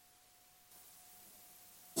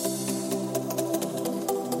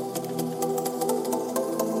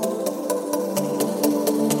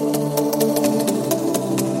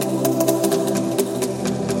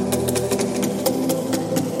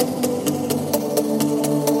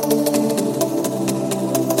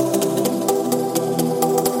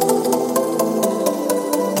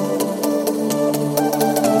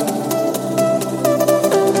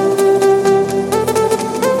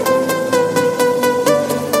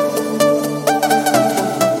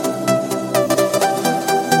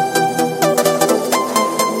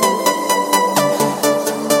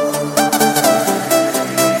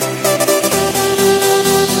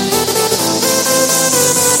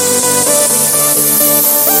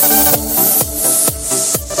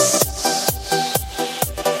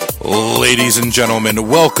Ladies and gentlemen,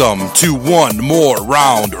 welcome to One More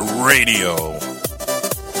Round Radio.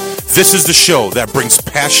 This is the show that brings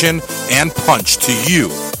passion and punch to you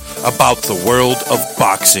about the world of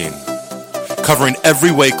boxing. Covering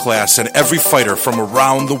every weight class and every fighter from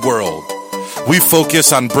around the world, we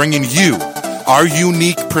focus on bringing you our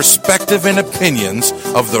unique perspective and opinions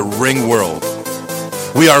of the ring world.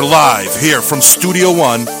 We are live here from Studio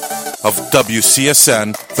One of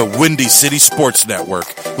WCSN, the Windy City Sports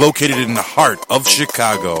Network, located in the heart of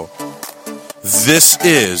Chicago. This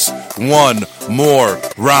is One More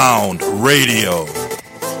Round Radio.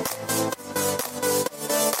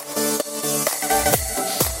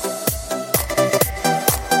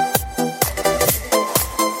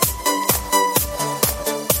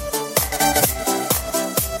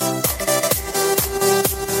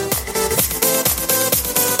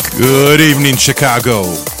 Good evening, Chicago.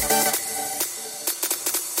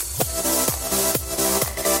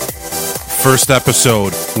 First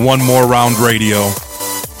episode, One More Round Radio.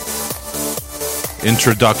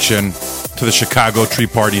 Introduction to the Chicago Tree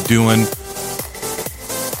Party, doing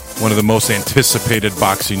one of the most anticipated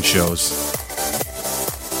boxing shows.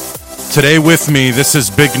 Today with me, this is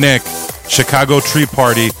Big Nick, Chicago Tree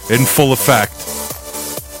Party in full effect.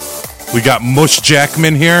 We got Mush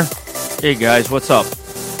Jackman here. Hey guys, what's up?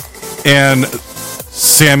 And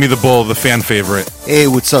Sammy the Bull, the fan favorite. Hey,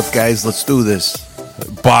 what's up, guys? Let's do this.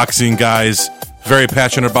 Boxing guys, very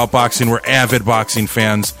passionate about boxing. We're avid boxing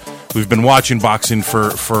fans. We've been watching boxing for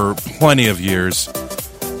plenty of years.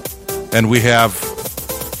 And we have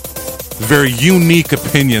very unique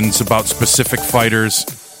opinions about specific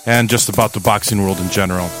fighters and just about the boxing world in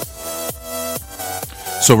general.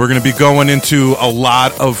 So we're going to be going into a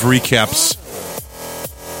lot of recaps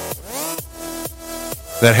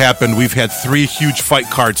that happened. We've had 3 huge fight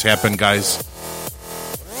cards happen, guys,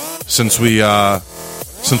 since we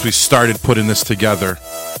started putting this together.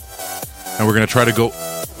 And we're going to try to go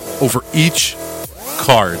over each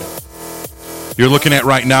card. You're looking at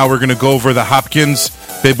right now, we're going to go over the Hopkins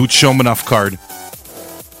Bebut Shomunov card.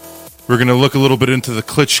 We're going to look a little bit into the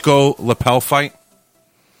Klitschko-Lapel fight.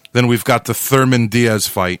 Then we've got the Thurman-Diaz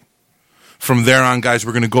fight. From there on, guys,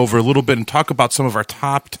 we're going to go over a little bit and talk about some of our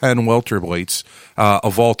top 10 welterweights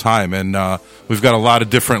of all time. And we've got a lot of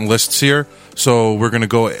different lists here. So we're going to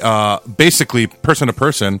go basically person to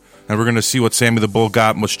person, and we're going to see what Sammy the Bull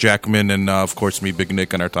got, Mush Jackman, and, of course, me, Big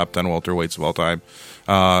Nick, on our top 10 welterweights of all time.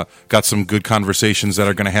 Got some good conversations that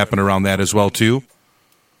are going to happen around that as well, too.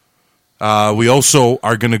 We also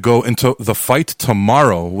are going to go into the fight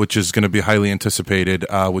tomorrow, which is going to be highly anticipated,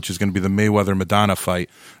 which is going to be the Mayweather-Madonna fight,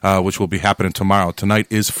 which will be happening tomorrow. Tonight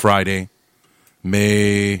is Friday,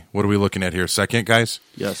 May, what are we looking at here, 2nd, guys?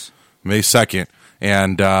 Yes. May 2nd,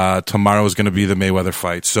 and tomorrow is going to be the Mayweather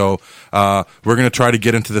fight. So we're going to try to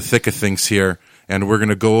get into the thick of things here, and we're going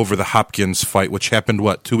to go over the Hopkins fight, which happened,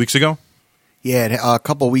 2 weeks ago? Yeah, a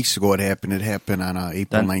couple of weeks ago it happened. It happened on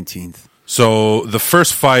April 19th. So the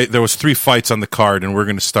first fight, there was 3 fights on the card, and we're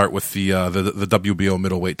going to start with the WBO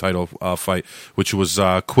middleweight title fight, which was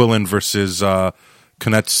Quillin versus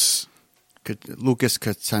Lucas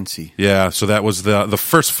Catensi. Yeah, so that was the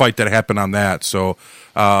first fight that happened on that. So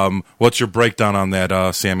what's your breakdown on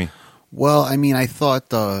that, Sammy? Well, I mean, I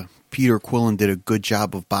thought Peter Quillin did a good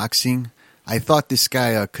job of boxing. I thought this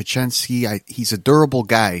guy, Catensi, he's a durable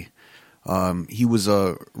guy. He was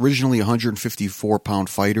originally a 154-pound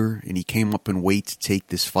fighter, and he came up in weight to take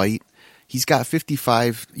this fight. He's got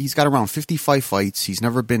around 55 fights. He's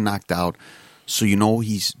never been knocked out, so you know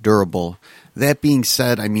he's durable. That being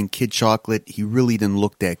said, I mean, Kid Chocolate, he really didn't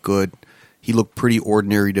look that good. He looked pretty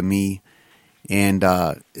ordinary to me. And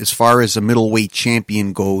as far as a middleweight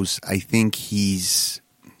champion goes, I think he's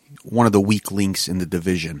one of the weak links in the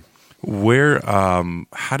division.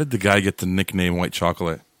 How did the guy get the nickname White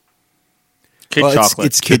Chocolate? Chocolate.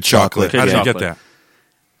 It's Kid Chocolate. How did he get that?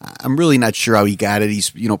 I'm really not sure how he got it. He's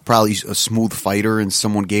probably a smooth fighter, and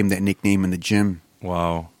someone gave him that nickname in the gym.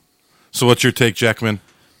 Wow. So what's your take, Jackman?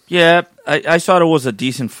 Yeah, I thought it was a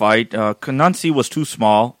decent fight. Kanunsi was too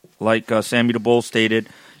small, like Sammy the Bull stated.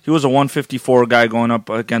 He was a 154 guy going up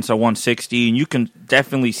against a 160, and you can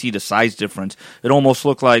definitely see the size difference. It almost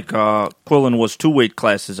looked like Quillin was 2 weight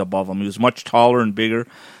classes above him. He was much taller and bigger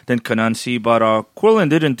than Kanunsi, but Quillin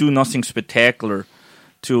didn't do nothing spectacular.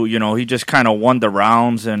 He just kind of won the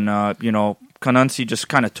rounds, and Kanunsi just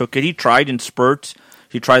kind of took it. He tried in spurts.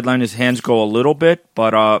 He tried letting his hands go a little bit,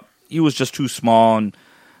 but he was just too small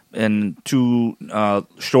and too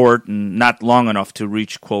short and not long enough to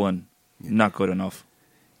reach Quillin. Not good enough.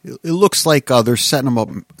 It looks like they're setting up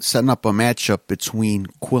a matchup between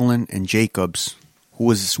Quillin and Jacobs,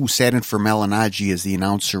 who sat in for Malignaggi as the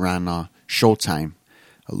announcer on Showtime.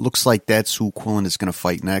 It looks like that's who Quillen is going to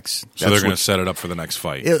fight next. So they're going to set it up for the next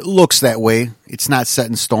fight. It looks that way. It's not set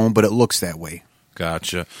in stone, but it looks that way.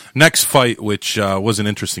 Gotcha. Next fight, which was an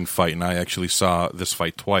interesting fight, and I actually saw this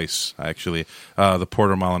fight twice, actually. The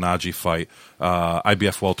Porter Malignaggi fight,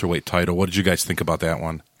 IBF welterweight title. What did you guys think about that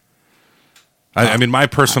one? I mean, my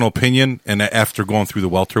personal opinion, and after going through the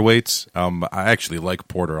welterweights, I actually like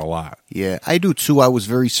Porter a lot. Yeah, I do too. I was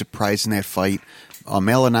very surprised in that fight.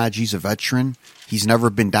 Malignaggi's a veteran. He's never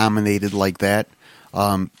been dominated like that.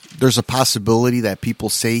 There's a possibility that people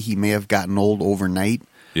say he may have gotten old overnight.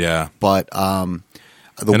 Yeah. But I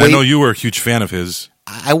know you were a huge fan of his.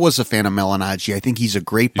 I was a fan of Malignaggi. I think he's a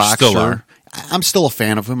great boxer. Still are. I'm still a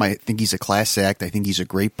fan of him. I think he's a class act. I think he's a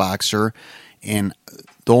great boxer. And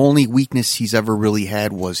the only weakness he's ever really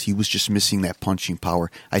had was he was just missing that punching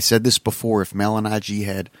power. I said this before. If Malignaggi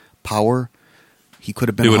had power, he could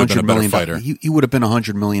have been $100 million fighter. He would have been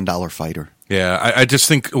 $100 million fighter. Yeah, I just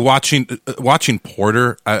think watching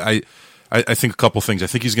Porter, I think a couple things. I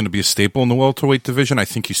think he's going to be a staple in the welterweight division. I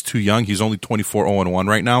think he's too young. He's only 24-0-1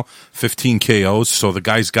 right now, 15 KOs, so the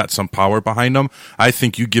guy's got some power behind him. I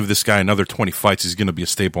think you give this guy another 20 fights, he's going to be a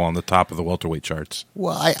staple on the top of the welterweight charts.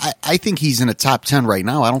 Well, I think he's in the top 10 right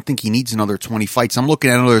now. I don't think he needs another 20 fights. I'm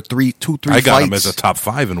looking at another 2-3 fights. I got him as a top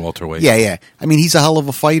 5 in welterweight. Yeah. I mean, he's a hell of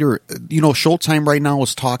a fighter. You know, Showtime right now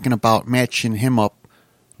is talking about matching him up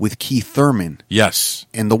with Keith Thurman. Yes.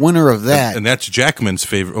 And the winner of that... And that's Jackman's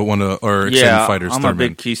favorite, one of our exciting fighters, I'm Thurman. a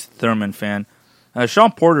big Keith Thurman fan.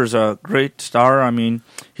 Sean Porter's a great star. I mean,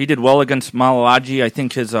 he did well against Malignaggi. I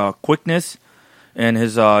think his quickness and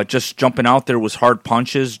his just jumping out there was hard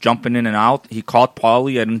punches, jumping in and out. He caught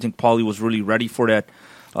Paulie. I didn't think Paulie was really ready for that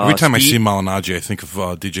Every time speed. I see Malignaggi, I think of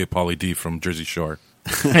DJ Paulie D from Jersey Shore.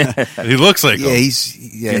 He looks like him.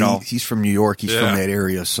 He's from New York. He's from that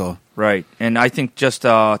area, so... Right, and I think just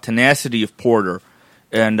tenacity of Porter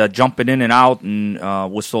and jumping in and out and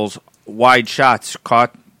with those wide shots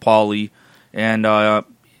caught Paulie, and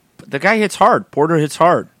the guy hits hard. Porter hits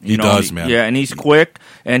hard. He does, man. Yeah, and he's quick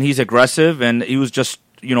and he's aggressive, and he was just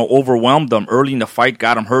overwhelmed them early in the fight,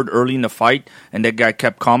 got him hurt early in the fight, and that guy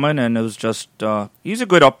kept coming, and it was just he's a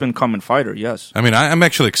good up and coming fighter. Yes, I mean I'm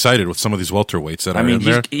actually excited with some of these welterweights that are in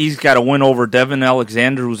there. He's got a win over Devin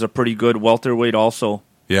Alexander, who's a pretty good welterweight also.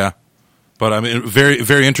 Yeah. But I mean, very,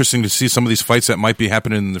 very interesting to see some of these fights that might be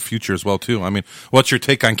happening in the future as well, too. I mean, what's your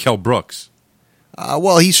take on Kell Brooks?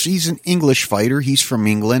 Well, he's an English fighter. He's from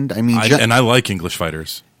England. I mean, and I like English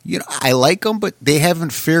fighters. I like them, but they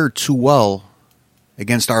haven't fared too well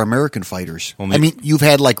against our American fighters. I mean, you've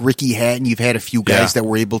had like Ricky Hatton, you've had a few guys that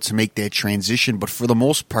were able to make that transition, but for the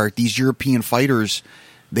most part, these European fighters,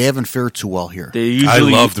 they haven't fared too well here. I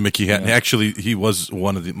loved Mickey Hatton. Yeah. Actually, he was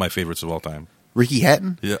one of my favorites of all time. Ricky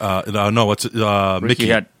Hatton? Yeah, no, it's Mickey.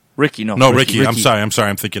 Ricky. Ricky. I'm sorry.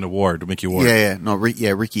 I'm thinking of Ward. Mickey Ward.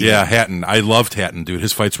 Ricky. Yeah, Hatton. I loved Hatton, dude.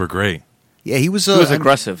 His fights were great. Yeah, he was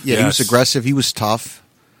aggressive. He was aggressive. He was tough,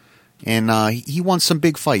 and he won some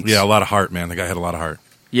big fights. Yeah, a lot of heart, man. The guy had a lot of heart.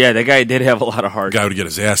 Yeah, the guy did have a lot of heart. The guy would get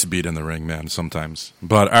his ass beat in the ring, man, sometimes.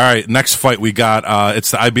 But, all right, next fight we got,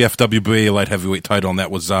 it's the IBF WBA light heavyweight title, and that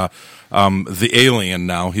was the Alien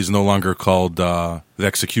now. He's no longer called the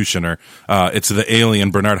Executioner. It's the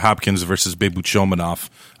Alien, Bernard Hopkins versus Bebut Shomanov.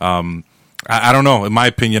 I don't know. In my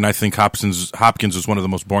opinion, I think Hopkins is one of the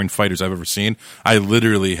most boring fighters I've ever seen. I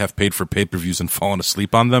literally have paid for pay-per-views and fallen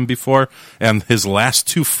asleep on them before, and his last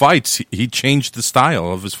 2 fights, he changed the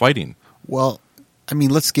style of his fighting. Well... I mean,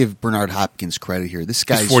 let's give Bernard Hopkins credit here. This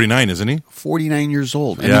guy's 49, isn't he? 49 years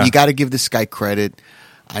old. I mean, you got to give this guy credit.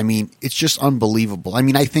 I mean, it's just unbelievable. I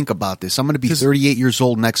mean, I think about this. I'm going to be 38 years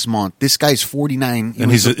old next month. This guy's 49. And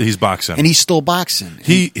he's boxing. And he's still boxing.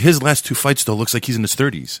 His last 2 fights, though, looks like he's in his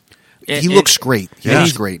 30s. He looks great. He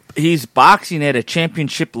looks great. He's boxing at a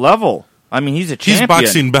championship level. I mean, he's a champion. He's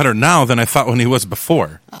boxing better now than I thought when he was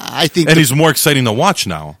before. I think, and he's more exciting to watch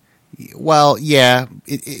now. Well, yeah,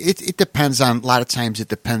 it depends on, a lot of times it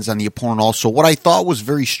depends on the opponent also. What I thought was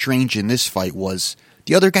very strange in this fight was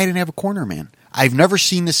the other guy didn't have a corner man. I've never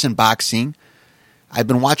seen this in boxing. I've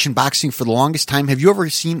been watching boxing for the longest time. Have you ever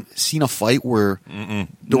seen a fight where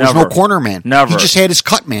there was no corner man? Never. He just had his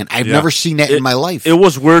cut man. I've never seen that in my life. It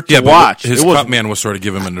was weird to watch. His cut man was sort of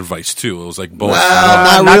giving him advice, too. It was like both.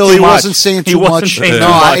 Well, not really. He wasn't saying too much.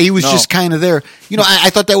 He was just kind of there. I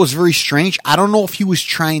thought that was very strange. I don't know if he was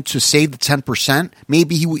trying to save the 10%.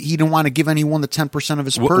 Maybe he didn't want to give anyone the 10% of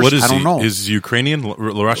his purse. What is I don't know. Is he Ukrainian,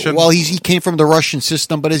 Russian? Well, he came from the Russian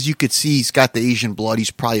system, but as you could see, he's got the Asian blood.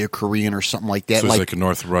 He's probably a Korean or something like that. So he's like a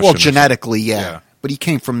North Russian. Well, genetically, yeah. But he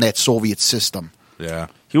came from that Soviet system. Yeah.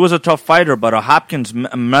 He was a tough fighter, but Hopkins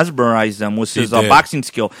mesmerized them with his did. boxing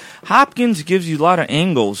skill. Hopkins gives you a lot of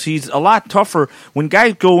angles. He's a lot tougher. When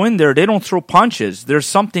guys go in there, they don't throw punches. There's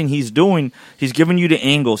something he's doing. He's giving you the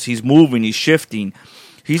angles. He's moving. He's shifting.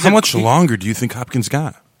 How much longer do you think Hopkins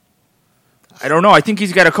got? I don't know. I think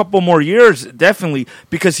he's got a couple more years, definitely,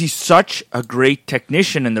 because he's such a great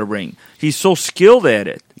technician in the ring. He's so skilled at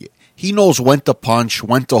it. He knows when to punch,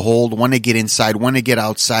 when to hold, when to get inside, when to get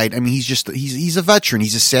outside. I mean, he's a veteran.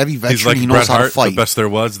 He's a savvy veteran. He's like he knows Bret how to Hart, fight. the best there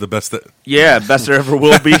was, the best that... Yeah, best there ever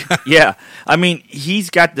will be. Yeah. I mean, he's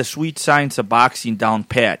got the sweet science of boxing down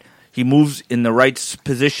pat. He moves in the right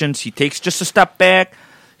positions. He takes just a step back.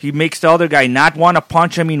 He makes the other guy not want to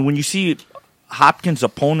punch. I mean, when you see Hopkins'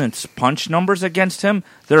 opponents' punch numbers against him,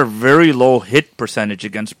 they're very low hit percentage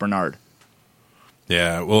against Bernard.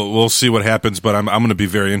 Yeah, we'll see what happens, but I'm going to be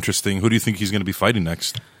very interesting. Who do you think he's going to be fighting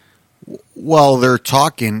next? Well, they're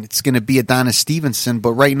talking. It's going to be Adonis Stevenson,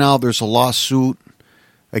 but right now there's a lawsuit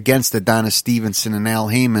against Adonis Stevenson and Al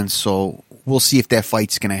Heyman, so we'll see if that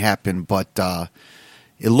fight's going to happen. But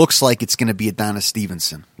it looks like it's going to be Adonis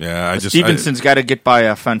Stevenson. Yeah, Stevenson's got to get by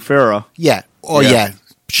Fanfara. Yeah. Oh, yeah.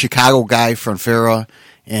 Chicago guy, Fanfara.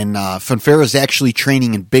 And Fanfara's actually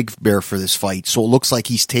training in Big Bear for this fight, so it looks like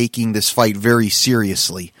he's taking this fight very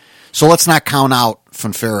seriously. So let's not count out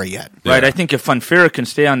Fanfara yet. Right, I think if Fanfara can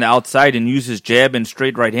stay on the outside and use his jab and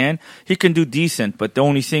straight right hand, he can do decent. But the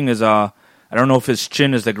only thing is, I don't know if his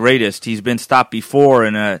chin is the greatest. He's been stopped before,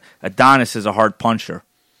 and Adonis is a hard puncher.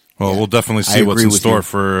 Well, we'll definitely see I what's agree in with store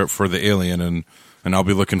you. for the alien, and I'll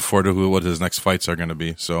be looking forward to what his next fights are going to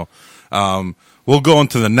be. So we'll go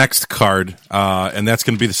into the next card, and that's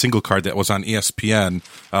going to be the single card that was on ESPN,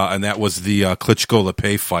 and that was the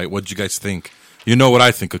Klitschko-Lepay fight. What did you guys think? You know what I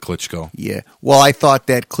think of Klitschko. Yeah. Well, I thought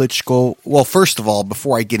that Klitschko... Well, first of all,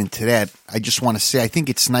 before I get into that, I just want to say I think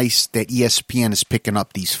it's nice that ESPN is picking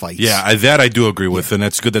up these fights. Yeah, that I do agree with, and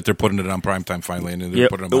it's good that they're putting it on primetime finally, and they're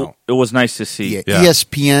putting them out. It was nice to see. Yeah. Yeah.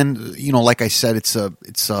 ESPN, like I said, it's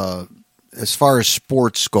as far as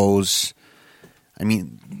sports goes, I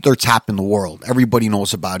mean, they're top in the world. Everybody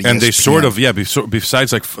knows about ESPN. And they sort of,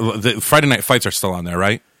 besides like the Friday night fights are still on there,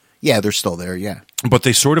 right? Yeah, they're still there, yeah. But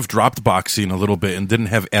they sort of dropped boxing a little bit and didn't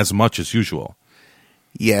have as much as usual.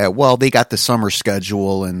 Yeah, well, they got the summer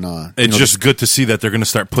schedule, and it's just good to see that they're going to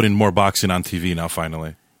start putting more boxing on TV now.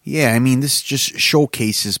 Finally, yeah. I mean, this just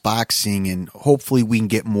showcases boxing, and hopefully, we can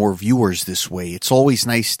get more viewers this way. It's always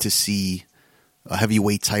nice to see a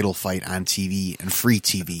heavyweight title fight on TV and free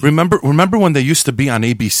TV. Remember when they used to be on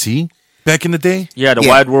ABC back in the day? Yeah, the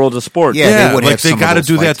Wide World of Sports. Yeah, they would like have they some of got to those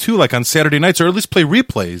do that fights. too, like on Saturday nights, or at least play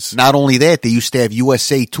replays. Not only that, they used to have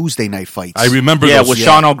USA Tuesday night fights. I remember Yeah, those. with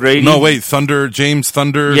Sean O'Grady. No, wait, James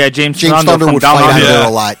Thunder. Yeah, James Thunder from would down fight under. on there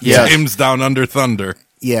a lot. Yeah. James Down Under Thunder.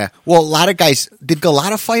 Yeah. Well, a lot of guys. Did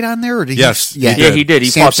Galata fight on there? Or did Yes, He, yeah, he did. Yeah, he did. He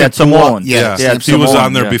Samson fought that Samoan. Pua- Yeah, Yeah, he was Samoan,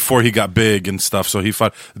 on there yeah. before he got big and stuff. So he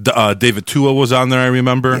fought. David Tua was on there. I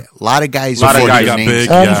remember. Yeah, a lot of guys. A lot of Before he guys. got names. big.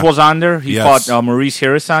 Holmes Yeah. was on there. He Yes. fought Maurice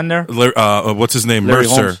Harris on there. What's his name? Larry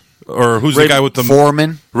Mercer. Holmes. Or who's Ray the guy with the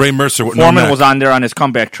Foreman. Ray Mercer? with no Foreman neck. was on there on his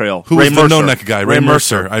comeback trail. Who Ray was the Mercer. no neck guy? Ray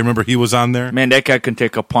Mercer. I remember he was on there. Man, that guy can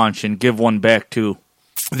take a punch and give one back too.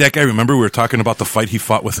 That guy. Remember we were talking about the fight he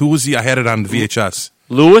fought with. Who was he? I had it on VHS.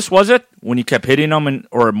 Lewis, was it? When he kept hitting him,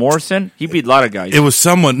 or Morrison? He beat a lot of guys. It was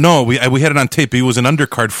someone. No, we had it on tape. He was an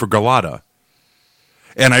undercard for Galata.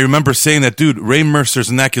 And I remember saying that, dude, Ray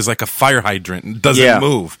Mercer's neck is like a fire hydrant. It doesn't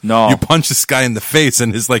move. No. You punch this guy in the face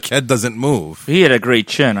and his head doesn't move. He had a great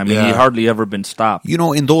chin. I mean, Yeah. he hardly ever been stopped.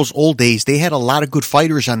 In those old days, they had a lot of good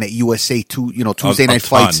fighters on that USA Tuesday A night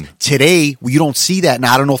ton. fights. Today, you don't see that, and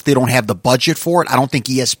I don't know if they don't have the budget for it. I don't think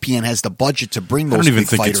ESPN has the budget to bring I those don't even big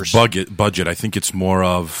think fighters. it's budget. I think it's more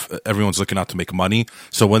of everyone's looking out to make money.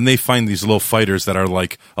 So when they find these little fighters that are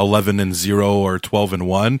like 11-0 or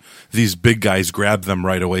 12-1, these big guys grab them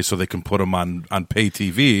right away so they can put them on pay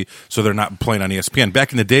TV, so they're not playing on ESPN.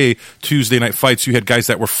 Back in the day, Tuesday night fights, you had guys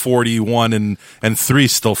that were 41-3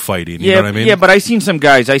 still fighting. You know what I mean? Yeah, but I seen some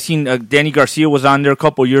guys. I seen Danny Garcia was on there a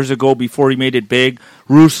couple years ago before he made it big.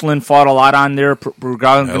 Ruslan fought a lot on there. I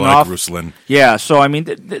like Ruslan. Yeah, so I mean,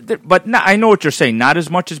 but I know what you're saying. Not as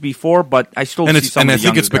much as before, but I still see some. And of I the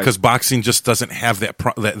think it's younger because guys. boxing just doesn't have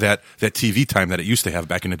that TV time that it used to have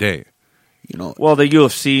back in the day. Well, the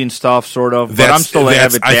UFC and stuff, sort of. But I'm still I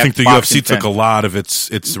think the boxing UFC took fan. a lot of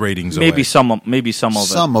its ratings away. Maybe some of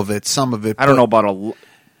it. Some of it. I don't know about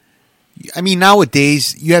I mean,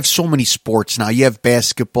 nowadays, you have so many sports now. You have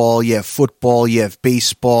basketball, you have football, you have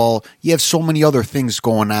baseball, you have so many other things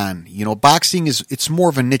going on. Boxing it's more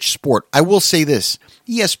of a niche sport. I will say this,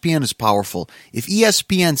 ESPN is powerful. If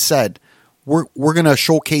ESPN said, we're gonna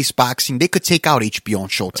showcase boxing. They could take out HBO and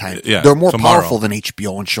Showtime. Yeah, They're more tomorrow. powerful than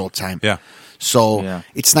HBO and Showtime. Yeah. So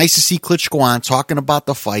it's nice to see Klitschko on talking about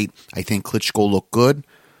the fight. I think Klitschko looked good.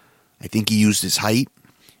 I think he used his height.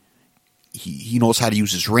 He knows how to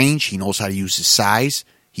use his range. He knows how to use his size.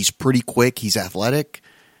 He's pretty quick. He's athletic.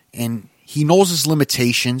 And he knows his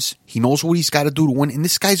limitations. He knows what he's got to do to win. And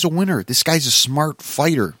this guy's a winner. This guy's a smart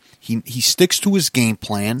fighter. He sticks to his game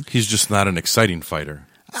plan. He's just not an exciting fighter.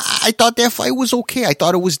 I thought that fight was okay. I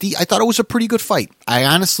thought it was a pretty good fight. I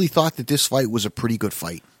honestly thought that this fight was a pretty good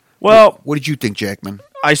fight. Well, what did you think, Jackman?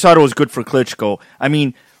 I thought it was good for Klitschko. I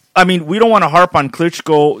mean, we don't want to harp on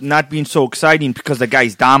Klitschko not being so exciting because the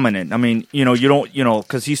guy's dominant. I mean,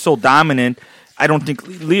 because he's so dominant. I don't think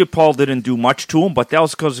Leopold didn't do much to him, but that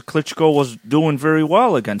was because Klitschko was doing very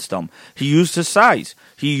well against him. He used his size.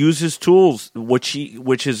 He used his tools, which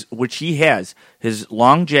he has, his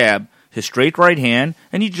long jab, his straight right hand,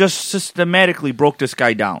 and he just systematically broke this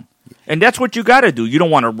guy down. And that's what you got to do. You don't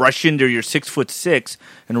want to rush in there, you're 6'6",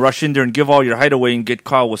 and rush in there and give all your height away and get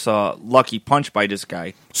caught with a lucky punch by this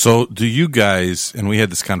guy. So do you guys, and we had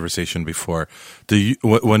this conversation before,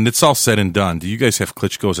 when it's all said and done, do you guys have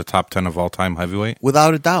Klitschko as a top 10 of all-time heavyweight?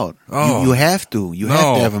 Without a doubt. Oh. You have to. You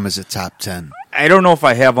have to have him as a top 10. I don't know if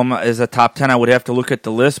I have him as a top 10. I would have to look at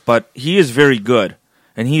the list, but he is very good.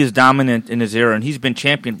 And he is dominant in his era, and he's been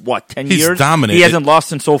champion, 10 years? He's dominant. He hasn't lost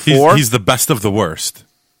since 04? He's the best of the worst.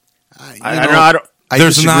 I don't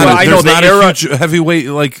There's not a huge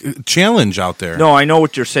heavyweight challenge out there. No, I know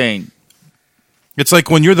what you're saying. It's like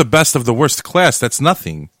when you're the best of the worst class, that's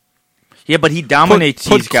nothing. Yeah, but he dominates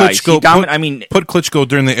these guys. Put Klitschko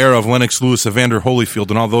during the era of Lennox Lewis, Evander Holyfield,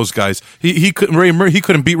 and all those guys. He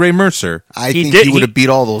couldn't beat Ray Mercer. I think he would have beat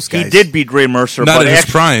all those guys. He did beat Ray Mercer, not in his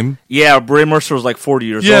prime. Yeah, Ray Mercer was like 40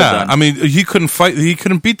 years old. Yeah, I mean, he couldn't fight. He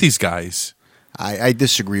couldn't beat these guys. I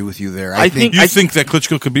disagree with you there. You think that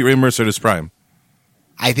Klitschko could beat Ray Mercer at his prime?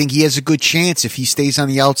 I think he has a good chance if he stays on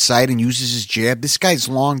the outside and uses his jab. This guy's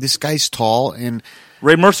long. This guy's tall, and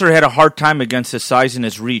Ray Mercer had a hard time against his size and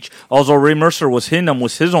his reach. Although Ray Mercer was hitting him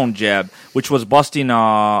with his own jab, which was busting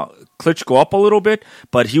Klitschko up a little bit,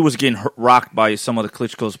 but he was getting rocked by some of the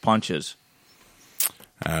Klitschko's punches.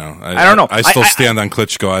 I don't know. I still stand on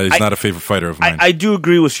Klitschko. He's not a favorite fighter of mine. I do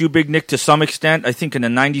agree with you, Big Nick, to some extent. I think in the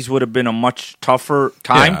 90s would have been a much tougher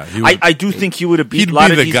time. Yeah, I do think he would have beat a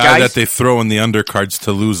lot of these guys. He'd be the guy that they throw in the undercards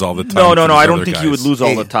to lose all the time. No, I don't think he would lose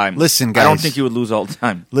all the time. Listen, guys. I don't think he would lose all the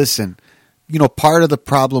time. Listen, part of the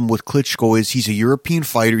problem with Klitschko is he's a European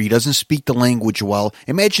fighter. He doesn't speak the language well.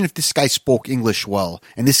 Imagine if this guy spoke English well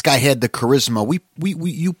and this guy had the charisma.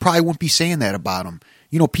 You probably wouldn't be saying that about him.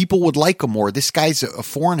 People would like him more. This guy's a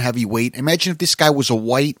foreign heavyweight. Imagine if this guy was a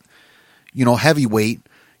white, heavyweight,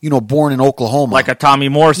 born in Oklahoma. Like a Tommy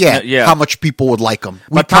Morrison. Yeah. How much people would like him.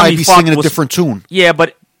 We'd probably be singing a different tune. Yeah,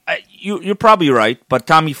 but you're probably right. But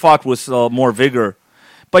Tommy fought with more vigor.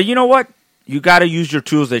 But you know what? You got to use your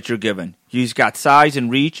tools that you're given. He's got size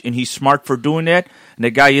and reach, and he's smart for doing that. And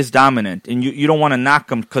the guy is dominant. And you don't want to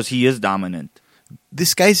knock him because he is dominant.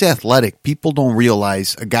 This guy's athletic. People don't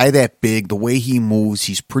realize a guy that big, the way he moves,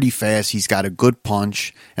 he's pretty fast. He's got a good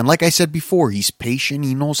punch. And like I said before, he's patient.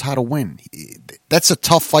 He knows how to win. That's a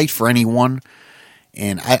tough fight for anyone.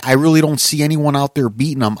 And I really don't see anyone out there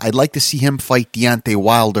beating him. I'd like to see him fight Deontay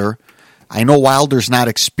Wilder. I know Wilder's not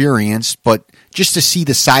experienced, but just to see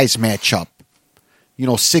the size matchup.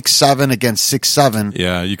 6'7" against 6'7".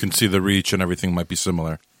 Yeah, you can see the reach and everything might be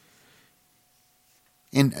similar.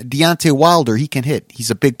 And Deontay Wilder, he can hit.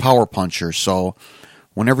 He's a big power puncher. So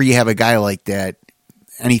whenever you have a guy like that,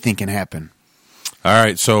 anything can happen. All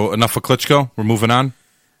right, so enough of Klitschko. We're moving on.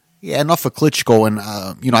 Yeah, enough of Klitschko.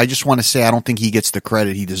 And, I just want to say I don't think he gets the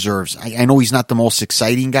credit he deserves. I know he's not the most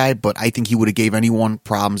exciting guy, but I think he would have gave anyone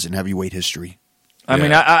problems in heavyweight history. I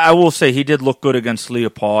mean, I will say he did look good against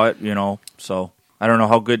Leopold, so I don't know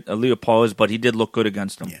how good Leopold is, but he did look good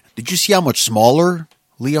against him. Yeah. Did you see how much smaller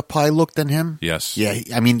Leopold looked than him? Yes. Yeah,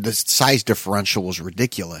 I mean, the size differential was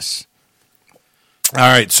ridiculous. All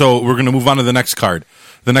right, so we're going to move on to the next card.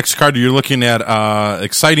 The next card, you're looking at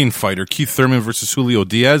exciting fighter, Keith Thurman versus Julio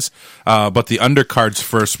Diaz. But the undercards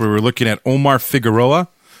first, where we're looking at Omar Figueroa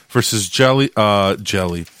versus Jerry Bellamontes.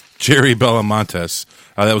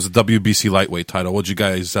 That was a WBC lightweight title. What'd you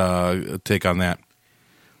guys take on that?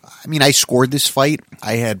 I mean, I scored this fight.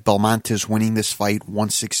 I had Belmontes winning this fight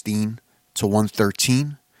 116 to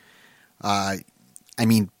 113. I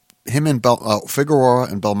mean, him and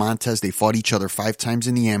Figueroa and Belmontes, they fought each other 5 times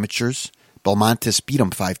in the amateurs. Belmontes beat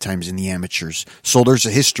him 5 times in the amateurs. So there's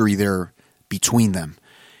a history there between them.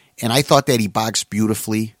 And I thought that he boxed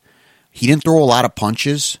beautifully. He didn't throw a lot of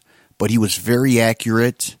punches, but he was very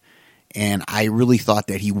accurate. and I really thought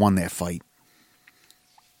that he won that fight.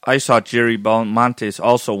 I thought Jerry Belmontes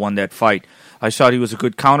also won that fight. I thought he was a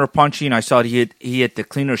good counter-punching. I thought he hit the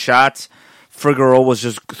cleaner shots. Figueroa was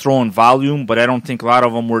just throwing volume, but I don't think a lot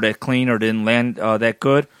of them were that clean or didn't land that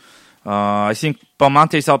good. I think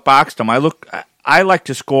Belmontes outboxed him. I like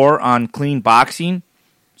to score on clean boxing,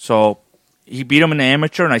 so he beat him in the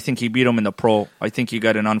amateur, and I think he beat him in the pro. I think he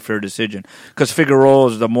got an unfair decision because Figueroa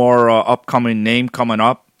is the more upcoming name coming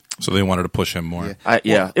up. So they wanted to push him more.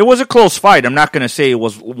 Yeah. It was a close fight. I'm not going to say it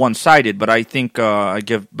was one-sided, but I think I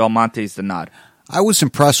give Belmontes the nod. I was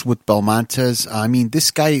impressed with Belmontes. I mean,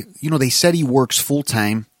 this guy, they said he works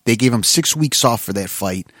full-time. They gave him 6 weeks off for that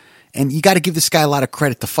fight. And you got to give this guy a lot of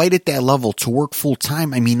credit. To fight at that level, to work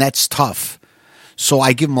full-time, I mean, that's tough. So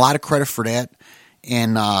I give him a lot of credit for that.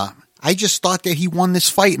 And I just thought that he won this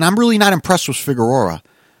fight. And I'm really not impressed with Figueroa.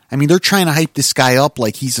 I mean, they're trying to hype this guy up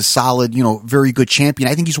like he's a solid, very good champion.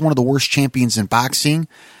 I think he's one of the worst champions in boxing.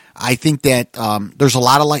 I think that there's a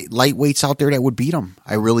lot of lightweights out there that would beat him.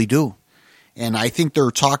 I really do. And I think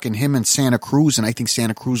they're talking him and Santa Cruz, and I think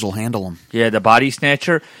Santa Cruz will handle him. Yeah, the body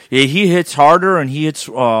snatcher. Yeah, he hits harder and he hits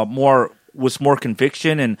more with more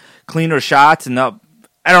conviction and cleaner shots. And I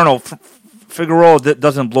don't know, Figueroa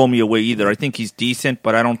doesn't blow me away either. I think he's decent,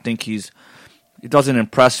 but I don't think it doesn't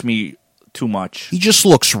impress me too much. He just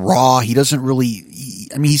looks raw. He doesn't really.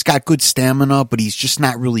 He's got good stamina, but he's just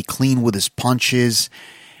not really clean with his punches.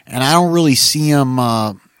 And I don't really see him,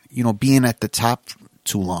 being at the top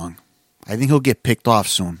too long. I think he'll get picked off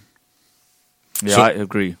soon. Yeah, I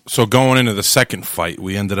agree. So going into the second fight,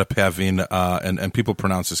 we ended up having, and people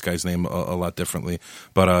pronounce this guy's name a lot differently,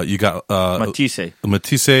 but you got Matisse.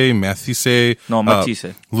 No,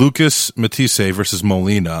 Matisse. Lucas Matisse versus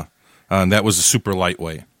Molina, and that was a super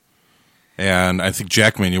lightweight. And I think,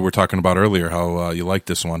 Jackman, you were talking about earlier how you liked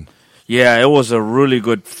this one. Yeah, it was a really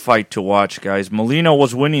good fight to watch, guys. Molina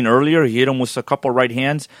was winning earlier. He hit him with a couple right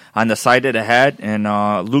hands on the side of the head, and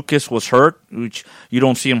Lucas was hurt, which you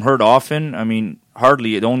don't see him hurt often. I mean,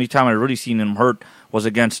 hardly. The only time I really seen him hurt was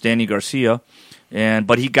against Danny Garcia.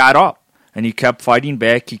 But he got up, and he kept fighting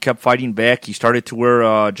back. He started to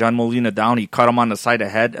wear John Molina down. He cut him on the side of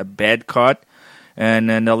the head, a bad cut. And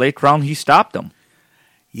in the late round, he stopped him.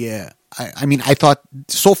 Yeah. I thought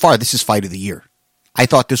so far this is fight of the year. I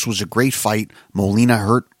thought this was a great fight. Molina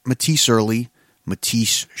hurt Matisse early.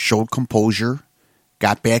 Matisse showed composure,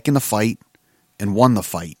 got back in the fight, and won the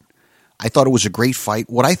fight. I thought it was a great fight.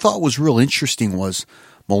 What I thought was real interesting was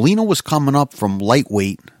Molina was coming up from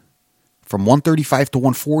lightweight, from 135 to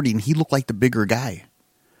 140, and he looked like the bigger guy.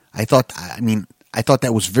 I thought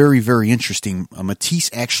that was very, very interesting. Matisse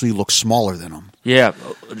actually looked smaller than him. Yeah,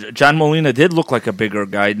 John Molina did look like a bigger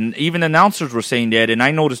guy, and even announcers were saying that, and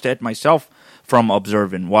I noticed that myself from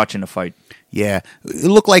watching the fight. Yeah, it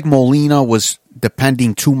looked like Molina was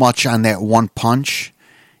depending too much on that one punch,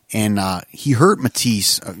 and he hurt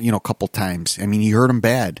Matisse, a couple times. I mean, he hurt him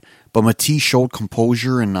bad, but Matisse showed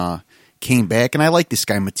composure and came back, and I like this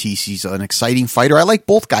guy Matisse. He's an exciting fighter. I like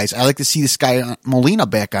both guys. I like to see this guy Molina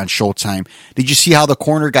back on Showtime. Did you see how the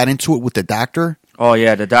corner got into it with the doctor? Oh,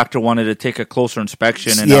 yeah, the doctor wanted to take a closer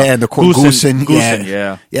inspection. And, the Goosen,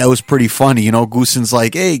 yeah. Yeah, it was pretty funny. Goosen's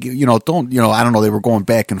like, hey, don't, I don't know, they were going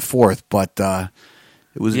back and forth, but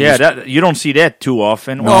it was... Yeah, you don't see that too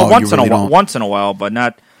often. No, well, once in a while, but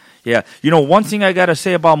not... Yeah, one thing I got to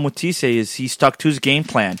say about Matisse is he stuck to his game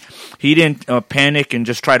plan. He didn't panic and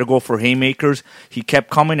just try to go for haymakers. He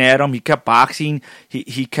kept coming at him. He kept boxing.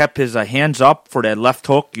 He kept his hands up for that left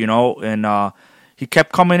hook, and... He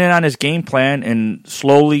kept coming in on his game plan and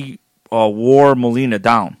slowly wore Molina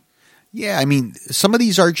down. Yeah, I mean, some of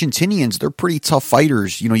these Argentinians, they're pretty tough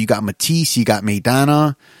fighters. You got Matisse, you got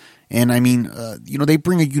Maidana, and I mean, they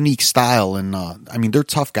bring a unique style, and they're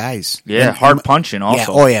tough guys. Yeah, and, hard punching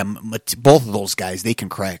also. Yeah, both of those guys, they can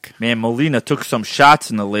crack. Man, Molina took some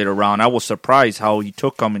shots in the later round. I was surprised how he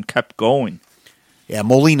took them and kept going. Yeah,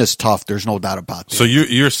 Molina's tough. There's no doubt about that. So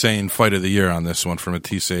you're saying fight of the year on this one for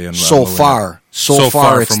Matisse and so Molina. So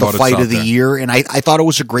far, it's the fight of the year, and I thought it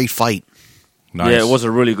was a great fight. Nice. Yeah, it was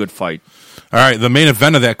a really good fight. All right, the main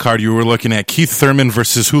event of that card, you were looking at Keith Thurman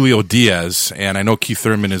versus Julio Diaz, and I know Keith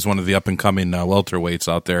Thurman is one of the up-and-coming welterweights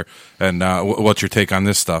out there. And what's your take on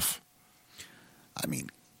this stuff? I mean,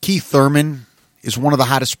 Keith Thurman is one of the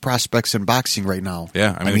hottest prospects in boxing right now.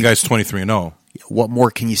 Yeah, I mean the guy's 23-0. What more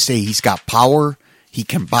can you say? He's got power. He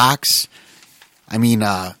can box. I mean,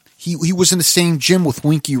 he was in the same gym with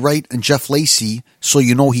Winky Wright and Jeff Lacey, so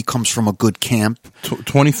he comes from a good camp.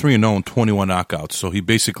 23-0 and 21 knockouts, so he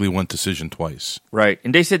basically went decision twice. Right,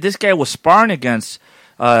 and they said this guy was sparring against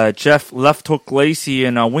Jeff Left Hook Lacey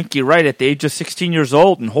and Winky Wright at the age of 16 years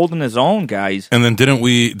old and holding his own, guys. And then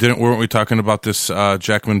weren't we talking about this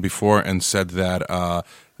Jackman before and said that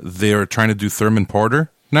they were trying to do Thurman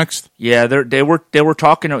Porter next? Yeah, they were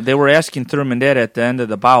talking. They were asking Thurman that at the end of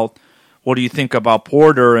the bout. What do you think about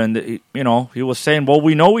Porter? And he was saying, well,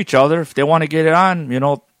 we know each other. If they want to get it on,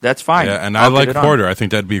 that's fine. Yeah, and I like Porter. I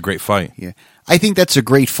think that'd be a great fight. Yeah, I think that's a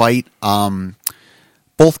great fight.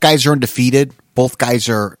 Both guys are undefeated. Both guys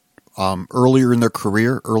are early on in their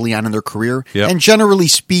career. Yep. And generally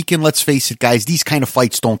speaking, let's face it, guys, these kind of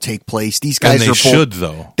fights don't take place. These guys and they should,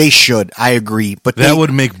 though. They should. I agree. But that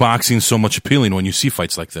would make boxing so much appealing when you see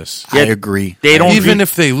fights like this. I agree. They don't even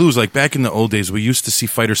if they lose. Like back in the old days, we used to see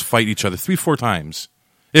fighters fight each other 3-4 times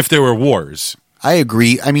if there were wars. I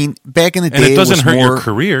agree. I mean, back in the day, and it doesn't hurt your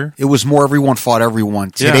career. It was more everyone fought everyone.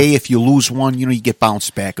 Today, if you lose one, you get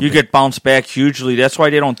bounced back. You get bounced back hugely. That's why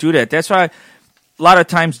they don't do that. That's why a lot of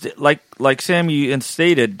times, like Sammy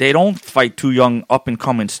stated, they don't fight two young up and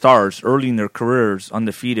coming stars early in their careers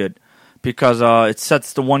undefeated because it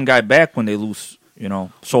sets the one guy back when they lose.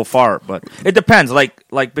 So far, but it depends.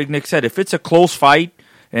 Like Big Nick said, if it's a close fight.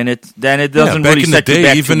 And then it doesn't really set you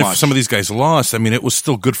back even too if much. some of these guys lost, I mean, it was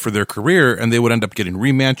still good for their career, and they would end up getting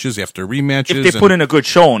rematches after rematches. If they put in a good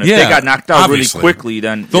showing, if they got knocked out really quickly,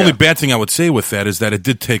 then the only bad thing I would say with that is that it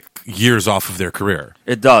did take years off of their career.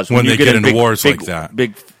 It does when they get in wars big, like that,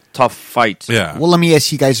 big tough fights. Yeah. Well, let me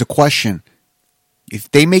ask you guys a question: if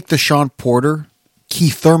they make the Sean Porter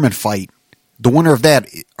Keith Thurman fight, the winner of that,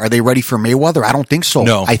 are they ready for Mayweather? I don't think so.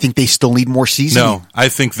 No. I think they still need more seasoning. No, I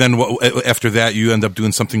think then after that you end up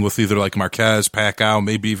doing something with either like Marquez, Pacquiao,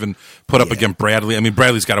 maybe even put up against Bradley. I mean,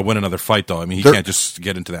 Bradley's got to win another fight though. I mean, he can't just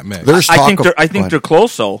get into that mix. I think they're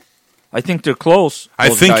close though. I think they're close. I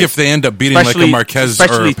think guys. If they end up beating like a Marquez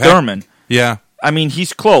especially or Thurman, yeah. I mean,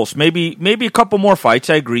 he's close. Maybe a couple more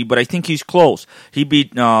fights. I agree, but I think he's close. He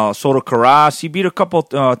beat Soto Carras. He beat a couple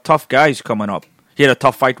tough guys coming up. He had a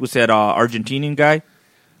tough fight with that Argentinian guy.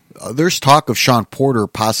 There's talk of Sean Porter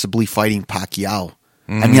possibly fighting Pacquiao.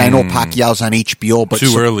 I mean, I know Pacquiao's on HBO, but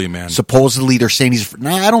too early, man. Supposedly they're saying he's.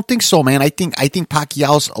 Nah, I don't think so, man. I think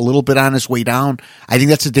Pacquiao's a little bit on his way down. I think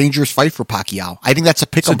that's a dangerous fight for Pacquiao. I think that's a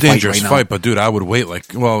pick 'em fight right now. It's a dangerous fight, but dude, I would wait. It's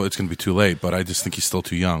going to be too late. But I just think he's still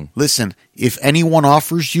too young. Listen, if anyone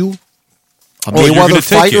offers you a Mayweather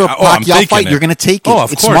fight or a Pacquiao fight, you're going to take it. Oh,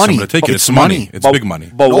 of it's course, money. I'm going to take it. It's money. It's big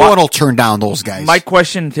money. But no one will turn down those guys. My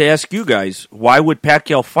question to ask you guys: why would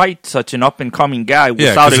Pacquiao fight such an up and coming guy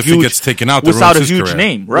without a huge, he gets taken out, without a huge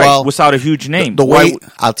name, right? Well, without a huge name. The way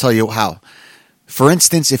I'll tell you how. For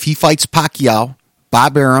instance, if he fights Pacquiao,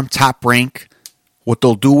 Bob Arum, Top Rank, what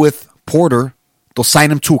they'll do with Porter, they'll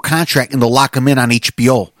sign him to a contract and they'll lock him in on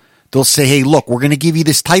HBO. They'll say, "Hey, look, we're going to give you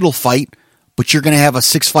this title fight, but you're going to have a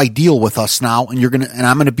 6-fight deal with us now, and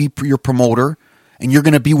I'm going to be your promoter, and you're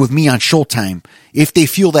going to be with me on Showtime." If they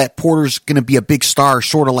feel that Porter's going to be a big star,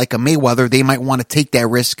 sort of like a Mayweather, they might want to take that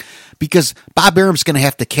risk because Bob Arum's going to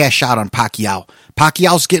have to cash out on Pacquiao.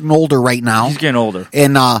 Pacquiao's getting older right now. He's getting older.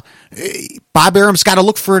 And Bob Arum's got to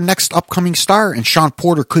look for a next upcoming star, and Sean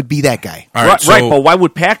Porter could be that guy. Right, but why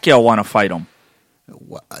would Pacquiao want to fight him?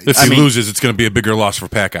 If he loses, it's going to be a bigger loss for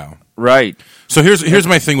Pacquiao. Right. So here's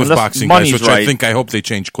my thing with boxing, guys, which right. I hope they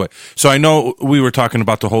change quick. So I know we were talking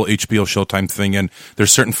about the whole HBO Showtime thing, and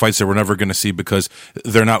there's certain fights that we're never going to see because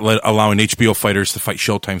they're not allowing HBO fighters to fight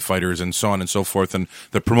Showtime fighters and so on and so forth, and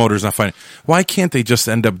the promoter's not fighting. Why can't they just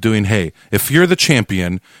end up doing, hey, if you're the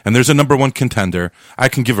champion and there's a number one contender, I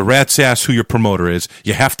can give a rat's ass who your promoter is.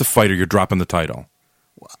 You have to fight or you're dropping the title.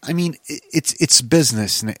 I mean, it's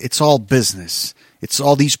business. It's all business. It's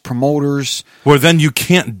all these promoters. Well, then you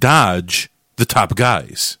can't dodge the top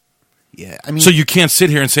guys. Yeah, I mean, so you can't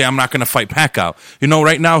sit here and say I'm not going to fight Pacquiao.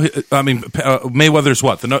 Right now, I mean, Mayweather's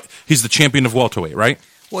what? He's the champion of welterweight, right?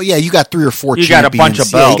 Well, yeah, you got 3 or 4 champions. You got a bunch of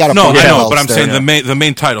belts. Yeah, I know, but I'm saying the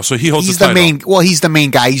main title. So he holds the title. He's the main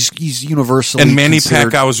guy. He's universally and Manny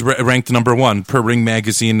considered. Pacquiao is ranked number 1 per Ring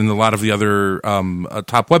Magazine and a lot of the other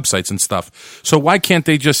top websites and stuff. So why can't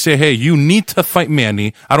they just say, hey, you need to fight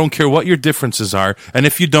Manny. I don't care what your differences are. And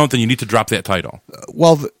if you don't, then you need to drop that title.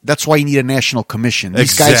 Well, that's why you need a national commission.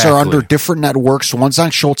 These guys are under different networks. One's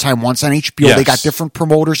on Showtime, one's on HBO. Yes. They got different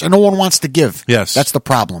promoters, and no one wants to give. Yes. That's the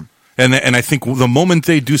problem. And I think the moment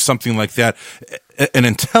they do something like that, and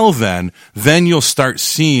until then you'll start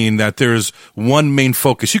seeing that there's one main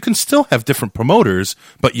focus. You can still have different promoters,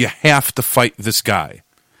 but you have to fight this guy,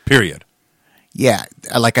 period. Yeah,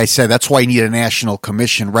 like I said, that's why you need a national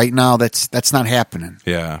commission. Right now, that's not happening.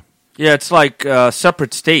 Yeah. Yeah, it's like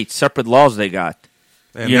separate states, separate laws they got.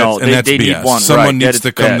 And you know, that's they BS. need one. Someone right, needs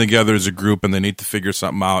to come bad. together as a group, and they need to figure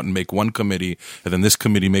something out and make one committee, and then this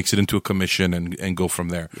committee makes it into a commission and go from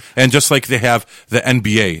there. And just like they have the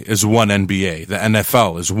NBA is one NBA, the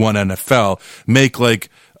NFL is one NFL, make like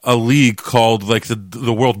a league called like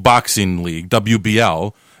the World Boxing League,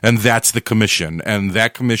 WBL, and that's the commission. And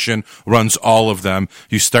that commission runs all of them.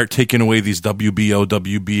 You start taking away these WBO,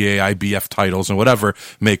 WBA, IBF titles and whatever,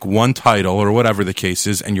 make one title or whatever the case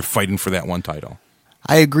is, and you're fighting for that one title.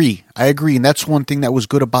 I agree. And that's one thing that was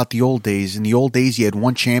good about the old days. In the old days, you had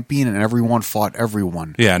one champion and everyone fought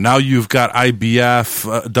everyone. Yeah, now you've got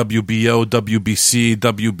IBF, WBO, WBC,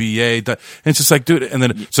 WBA. And it's just like, dude, and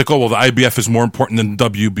then it's like, oh, well, the IBF is more important than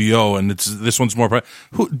WBO, and this one's more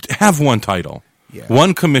important. Have one title. Yeah.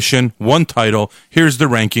 One commission, one title. Here's the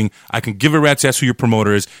ranking. I can give a rat's ass who your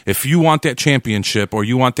promoter is. If you want that championship or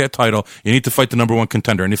you want that title, you need to fight the number one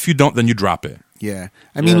contender. And if you don't, then you drop it. Yeah.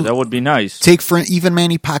 I mean, that would be nice. Take for even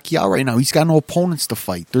Manny Pacquiao right now. He's got no opponents to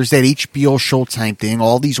fight. There's that HBO Showtime thing.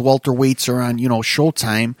 All these welterweights are on,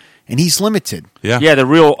 Showtime, and he's limited. Yeah, the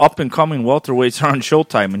real up-and-coming welterweights are on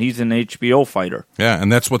Showtime, and he's an HBO fighter. Yeah,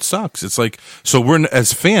 and that's what sucks. It's like, so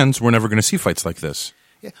as fans, we're never going to see fights like this.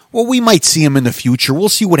 Yeah. Well, we might see him in the future. We'll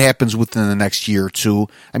see what happens within the next year or two.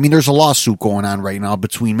 I mean, there's a lawsuit going on right now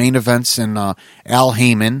between Main Events and Al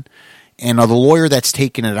Heyman, and the lawyer that's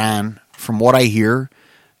taking it on, from what I hear,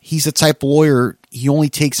 he's the type of lawyer, he only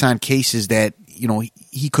takes on cases that,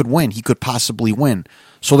 he could win. He could possibly win.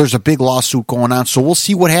 So there's a big lawsuit going on. So we'll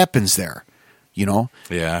see what happens there,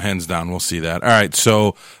 Yeah, hands down, we'll see that. All right,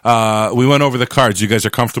 so we went over the cards. You guys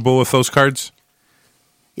are comfortable with those cards?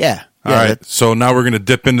 Yeah. All right, so now we're going to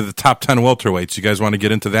dip into the top 10 welterweights. You guys want to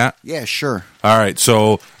get into that? Yeah, sure. All right,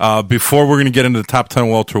 so before we're going to get into the top 10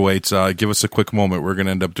 welterweights, give us a quick moment. We're going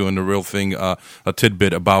to end up doing the real thing, a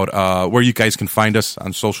tidbit about where you guys can find us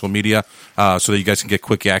on social media so that you guys can get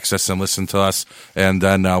quick access and listen to us, and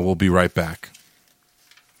then we'll be right back.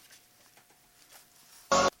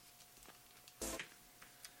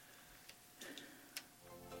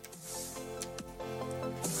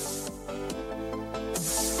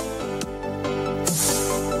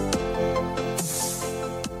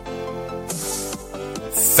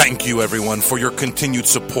 Thank you, everyone, for your continued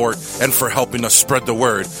support and for helping us spread the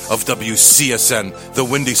word of WCSN, the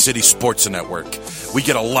Windy City Sports Network. We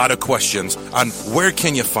get a lot of questions on where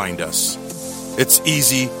can you find us. It's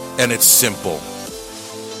easy and it's simple.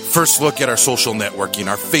 First, look at our social networking.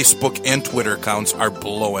 Our Facebook and Twitter accounts are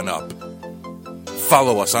blowing up.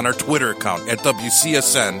 Follow us on our Twitter account at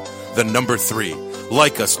WCSN, the number 3.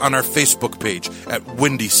 Like us on our Facebook page at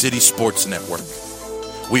Windy City Sports Network.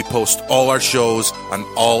 We post all our shows on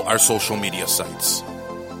all our social media sites.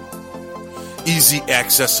 Easy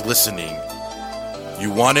access listening.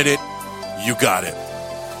 You wanted it, you got it.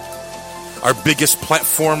 Our biggest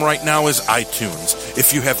platform right now is iTunes.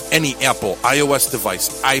 If you have any Apple iOS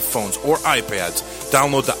device, iPhones, or iPads,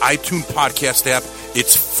 download the iTunes podcast app.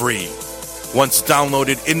 It's free. Once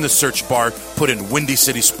downloaded, in the search bar, put in Windy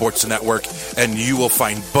City Sports Network, and you will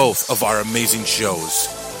find both of our amazing shows.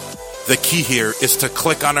 The key here is to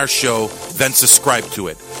click on our show, then subscribe to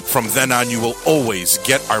it. From then on, you will always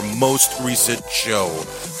get our most recent show.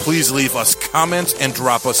 Please leave us comments and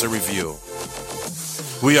drop us a review.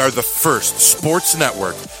 We are the first sports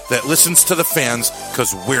network that listens to the fans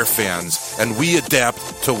because we're fans, and we adapt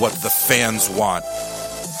to what the fans want.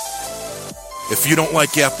 If you don't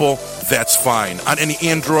like Apple, that's fine. On any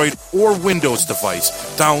Android or Windows device,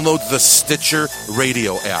 download the Stitcher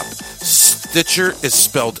Radio app. Stitcher is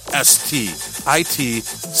spelled Stitcher.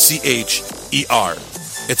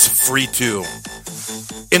 It's free too.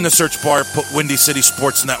 In the search bar, put Windy City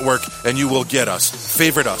Sports Network and you will get us.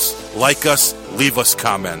 Favorite us, like us, leave us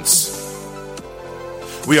comments.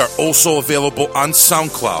 We are also available on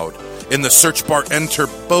SoundCloud. In the search bar, enter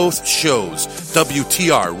both shows,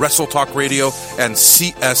 WTR, Wrestle Talk Radio, and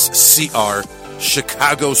CSCR,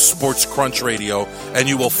 Chicago Sports Crunch Radio, and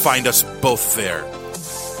you will find us both there.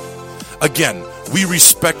 Again, we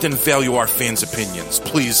respect and value our fans' opinions.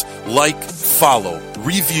 Please like, follow,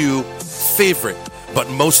 review, favorite, but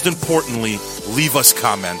most importantly, leave us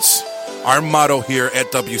comments. Our motto here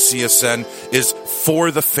at WCSN is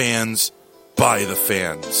for the fans, by the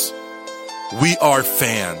fans. We are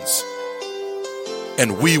fans.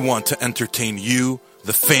 And we want to entertain you,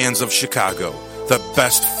 the fans of Chicago, the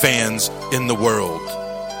best fans in the world.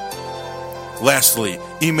 Lastly,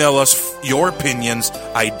 email us your opinions,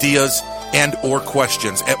 ideas, and or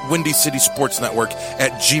questions at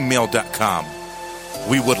windycitysportsnetwork@gmail.com.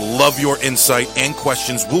 We would love your insight, and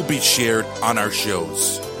questions will be shared on our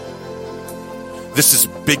shows. This is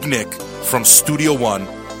Big Nick from Studio One,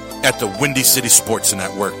 at the Windy City Sports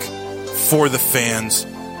Network. For the fans,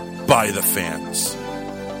 by the fans.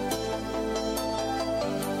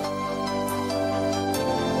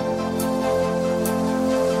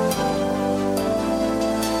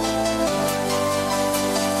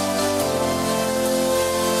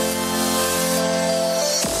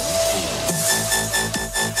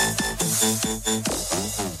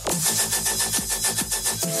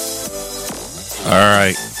 All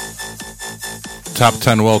right. Top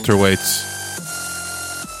 10 welterweights.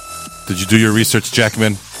 Did you do your research,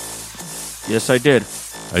 Jackman? Yes, I did.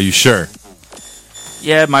 Are you sure?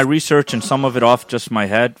 Yeah, my research and some of it off just my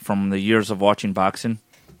head from the years of watching boxing.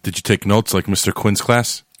 Did you take notes like Mr. Quinn's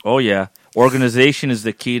class? Oh, yeah. Organization is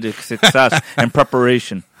the key to success and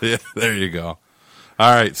preparation. Yeah, there you go.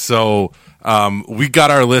 All right, so we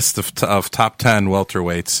got our list of top 10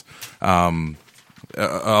 welterweights.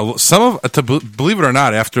 Believe it or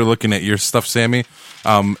not, after looking at your stuff, Sammy,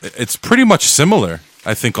 it's pretty much similar.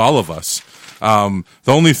 I think all of us. The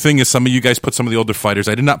only thing is some of you guys put some of the older fighters.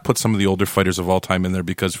 I did not put some of the older fighters of all time in there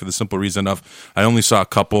because for the simple reason of I only saw a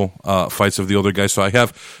couple fights of the older guys. So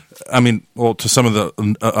to some of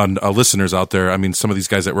the listeners out there, I mean, some of these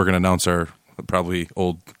guys that we're going to announce are probably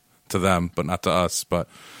old to them, but not to us. But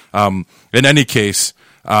in any case,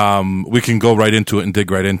 we can go right into it and dig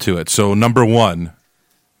right into it. So number one.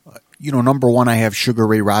 Number one, I have Sugar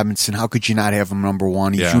Ray Robinson. How could you not have him number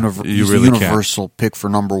one? He's, he's really a universal pick for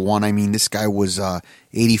number one. I mean, this guy was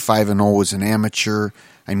 85-0 as an amateur.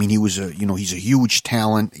 I mean, he was he's a huge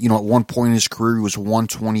talent. At one point in his career, he was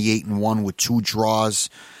 128-1 with 2 draws.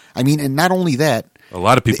 I mean, and not only that, a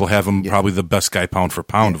lot of people have him probably the best guy pound for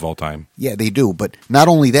pound of all time. Yeah, they do. But not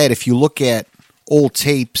only that, if you look at old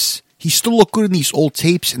tapes, he still looked good in these old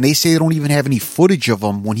tapes, and they say they don't even have any footage of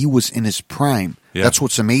him when he was in his prime. Yeah. That's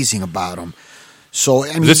what's amazing about him. So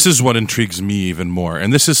I mean, this is what intrigues me even more,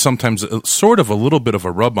 and this is sometimes sort of a little bit of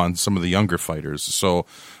a rub on some of the younger fighters. So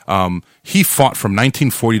he fought from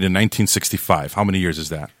 1940 to 1965. How many years is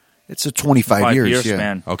that? It's a 25 years, yeah.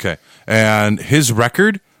 Man. Okay, and his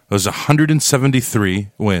record was 173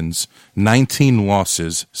 wins, 19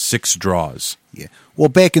 losses, 6 draws. Yeah. Well,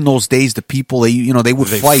 back in those days, the people they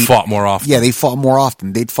fight. Fought more often. Yeah, they fought more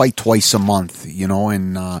often. They'd fight twice a month.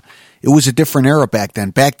 And it was a different era back then.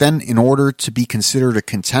 Back then, in order to be considered a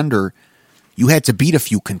contender, you had to beat a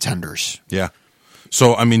few contenders. Yeah.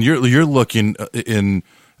 So I mean, you're looking in.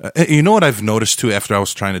 You know what I've noticed too after I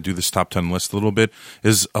was trying to do this top 10 list a little bit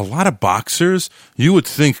is a lot of boxers. You would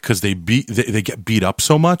think because they get beat up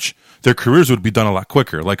so much, their careers would be done a lot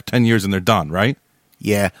quicker, like 10 years and they're done, right?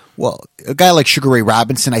 Yeah. Well, a guy like Sugar Ray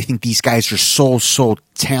Robinson, I think these guys are so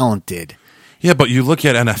talented. Yeah, but you look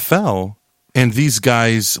at NFL, and these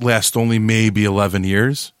guys last only maybe 11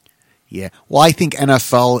 years. Yeah. Well, I think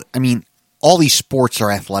NFL, I mean, all these sports are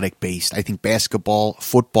athletic based. I think basketball,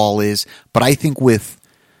 football is, but I think with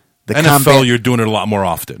the NFL, you're doing it a lot more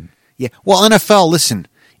often. Yeah. Well, NFL, listen,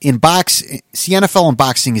 NFL and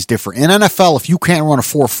boxing is different. In NFL, if you can't run a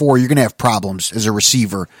 4.4, you're going to have problems as a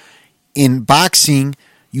receiver. In boxing,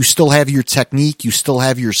 you still have your technique, you still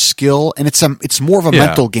have your skill, and it's more of a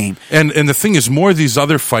mental game. And the thing is, more of these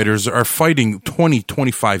other fighters are fighting 20,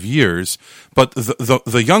 25 years, but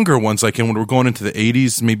the younger ones, like when we're going into the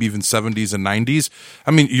 80s, maybe even 70s and 90s,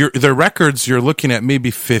 I mean, their records, you're looking at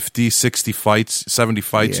maybe 50, 60 fights, 70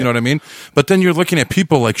 fights, you know what I mean? But then you're looking at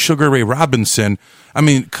people like Sugar Ray Robinson, I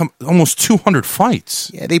mean, almost 200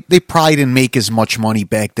 fights. Yeah, they probably didn't make as much money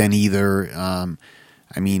back then either.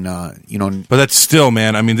 But that's still,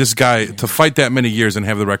 man. I mean, this guy to fight that many years and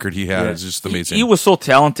have the record he had is just amazing. He was so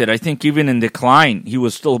talented. I think even in decline, he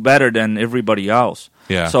was still better than everybody else.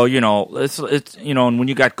 Yeah. So it's and when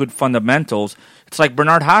you got good fundamentals, it's like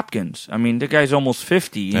Bernard Hopkins. I mean, the guy's almost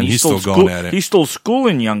 50, and he's still going at it. He's still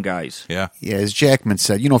schooling young guys. Yeah. Yeah, as Jackman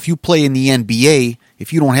said, if you play in the NBA,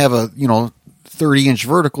 if you don't have a 30-inch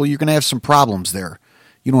vertical, you're going to have some problems there.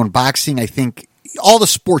 In boxing, I think. All the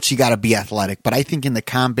sports you got to be athletic, but I think in the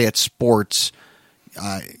combat sports,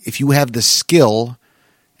 if you have the skill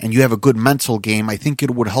and you have a good mental game, I think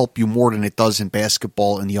it would help you more than it does in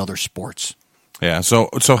basketball and the other sports. Yeah, so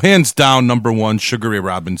hands down, number one, Sugar Ray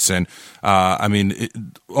Robinson.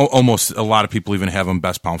 Almost a lot of people even have him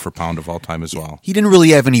best pound for pound of all time as well. He didn't really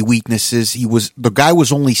have any weaknesses. The guy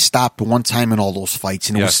was only stopped one time in all those fights,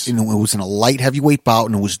 and it was in a light heavyweight bout,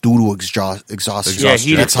 and it was due to exhaustion. Yeah,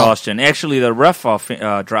 heat exhaustion. Actually, the ref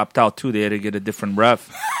dropped out too. They had to get a different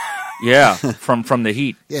ref. Yeah, from the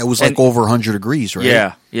heat. Yeah, it was like over 100 degrees, right?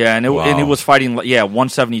 Yeah, and Wow. and he was fighting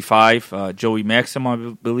 175. Joey Maxim, I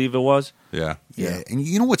believe it was. Yeah. Yeah, and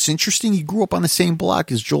you know what's interesting? He grew up on the same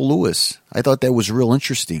block as Joe Louis. I thought that was real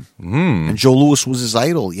interesting. And Joe Louis was his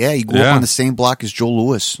idol. Yeah, he grew up on the same block as Joe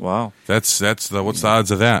Louis. Wow. What's the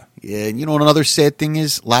odds of that? Yeah, and you know another sad thing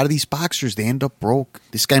is a lot of these boxers they end up broke.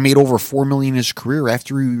 This guy made over $4 million in his career.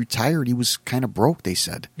 After he retired, he was kind of broke. They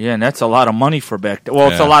said. Yeah, and that's a lot of money for back then.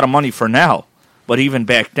 Well, it's a lot of money for now, but even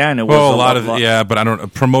back then it was Well, a lot of but I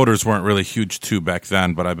don't. Promoters weren't really huge too back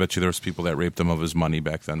then. But I bet you there was people that raped him of his money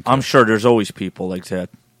back then. Too. I'm sure there's always people like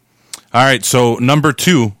that. All right, so number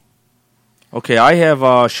 2. Okay, I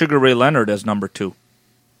have Sugar Ray Leonard as number 2.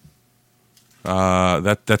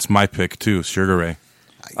 That's my pick too, Sugar Ray.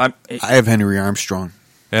 I have Henry Armstrong.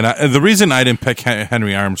 And the reason I didn't pick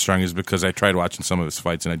Henry Armstrong is because I tried watching some of his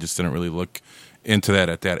fights and I just didn't really look into that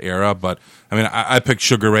at that era. But I mean, I picked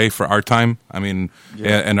Sugar Ray for our time. I mean,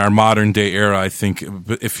 in our modern day era, I think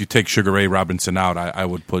if you take Sugar Ray Robinson out, I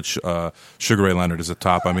would put Sugar Ray Leonard as a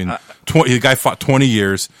top. I mean, the guy fought 20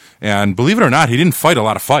 years, and believe it or not, he didn't fight a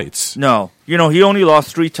lot of fights. No, he only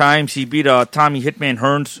lost 3 times. He beat Tommy Hitman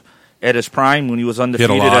Hearns at his prime when he was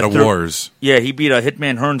undefeated. He had a lot of wars. Yeah, he beat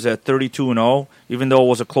Hitman Hearns at 32-0, even though it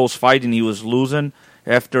was a close fight and he was losing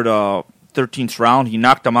after the 13th round. He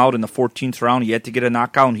knocked him out in the 14th round. He had to get a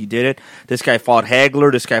knockout, and he did it. This guy fought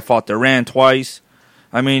Hagler. This guy fought Duran twice.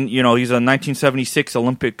 I mean, he's a 1976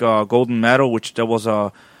 Olympic golden medal, which there was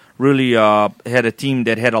really had a team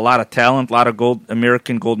that had a lot of talent, a lot of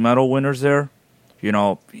American gold medal winners there.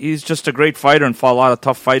 He's just a great fighter and fought a lot of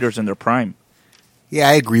tough fighters in their prime. Yeah,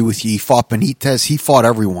 I agree with you. He fought Benitez. He fought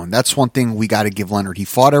everyone. That's one thing we got to give Leonard. He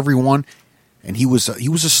fought everyone, and he was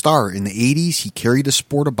a star in the 80s. He carried the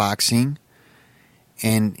sport of boxing,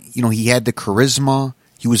 and he had the charisma.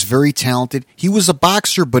 He was very talented. He was a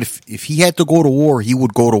boxer, but if he had to go to war, he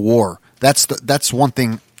would go to war. That's one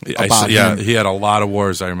thing about him. He had a lot of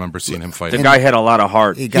wars. I remember seeing him fight. The guy had a lot of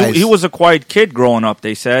heart. He was a quiet kid growing up,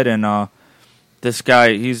 they said, and this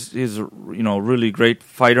guy, he's really great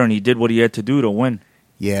fighter, and he did what he had to do to win.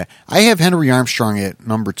 Yeah, I have Henry Armstrong at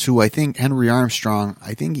number 2. I think Henry Armstrong.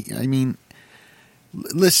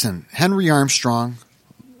 Listen, Henry Armstrong.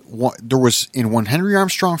 When Henry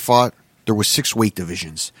Armstrong fought, there was 6 weight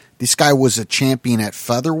divisions. This guy was a champion at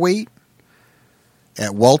featherweight,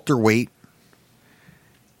 at welterweight,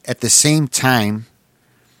 at the same time,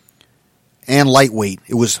 and lightweight.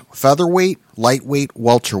 It was featherweight, lightweight,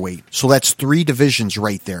 welterweight. So that's 3 divisions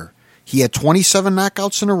right there. He had 27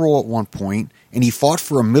 knockouts in a row at one point, and he fought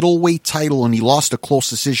for a middleweight title, and he lost a close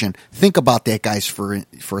decision. Think about that, guys, for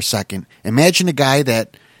a second. Imagine a guy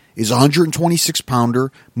that is a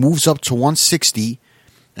 126-pounder, moves up to 160,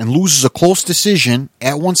 and loses a close decision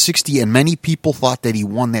at 160, and many people thought that he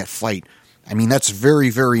won that fight. I mean, that's very,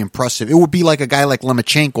 very impressive. It would be like a guy like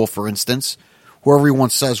Lomachenko, for instance, who everyone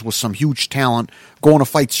says was some huge talent, going to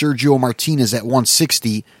fight Sergio Martinez at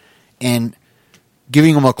 160 and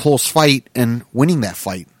giving him a close fight and winning that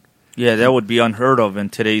fight. Yeah, that would be unheard of in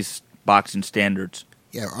today's boxing standards.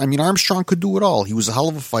 Yeah, I mean, Armstrong could do it all. He was a hell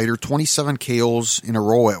of a fighter, 27 KOs in a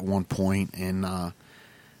row at one point, and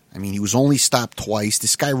he was only stopped twice.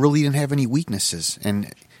 This guy really didn't have any weaknesses.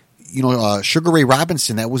 And, Sugar Ray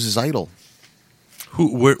Robinson, that was his idol.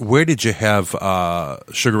 Where did you have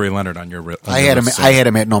Sugar Ray Leonard on your list? I had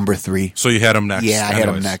him at number 3. So you had him next. Yeah, I had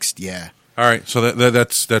him next. Yeah. All right. So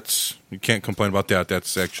that's you can't complain about that.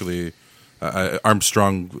 That's actually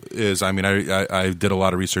Armstrong is. I mean, I did a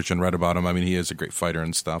lot of research and read about him. I mean, he is a great fighter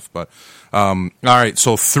and stuff. But all right.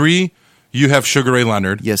 So 3, you have Sugar Ray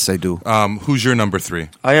Leonard. Yes, I do. Who's your number 3?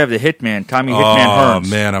 I have the Hitman, Tommy Hitman Hearns. Oh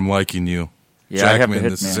man, I'm liking you. Yeah, Jackman, I have the Hitman.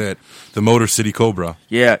 This is it. The Motor City Cobra.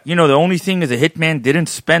 Yeah, the only thing is the Hitman didn't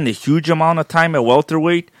spend a huge amount of time at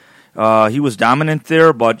welterweight. He was dominant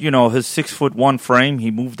there, but, his 6'1" frame, he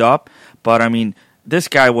moved up. But, I mean, this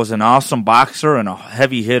guy was an awesome boxer and a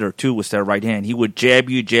heavy hitter, too, with that right hand. He would jab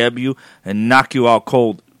you, and knock you out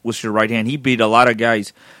cold with your right hand. He beat a lot of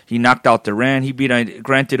guys. He knocked out Duran. He beat,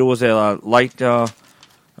 granted, it was a light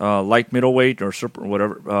middleweight or super,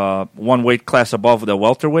 whatever, one weight class above the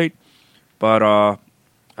welterweight. But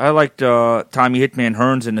I liked Tommy Hitman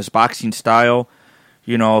Hearns and his boxing style.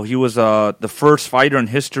 He was the first fighter in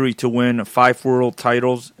history to win 5 world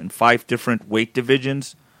titles in 5 different weight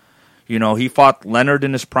divisions. He fought Leonard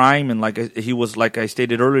in his prime, and like I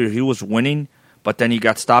stated earlier, he was winning, but then he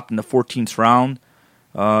got stopped in the 14th round.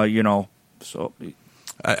 So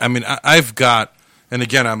I mean, I've got, And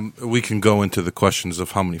again, we can go into the questions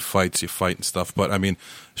of how many fights you fight and stuff, but I mean,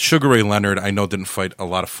 Sugar Ray Leonard, I know didn't fight a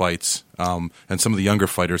lot of fights, and some of the younger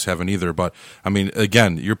fighters haven't either. But I mean,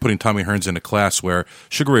 again, you're putting Tommy Hearns in a class where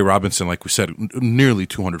Sugar Ray Robinson, like we said, nearly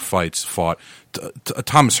 200 fights fought.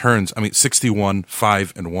 Thomas Hearns, I mean, 61,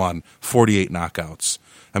 5-1, 48 knockouts.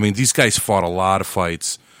 I mean, these guys fought a lot of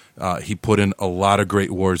fights. He put in a lot of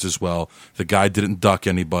great wars as well. The guy didn't duck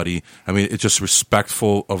anybody. I mean, it's just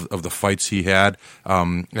respectful of the fights he had.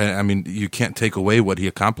 And, I mean, you can't take away what he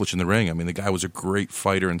accomplished in the ring. I mean, the guy was a great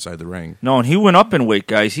fighter inside the ring. No, and he went up in weight,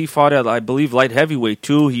 guys. He fought at, I believe, light heavyweight,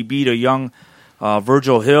 too. He beat a young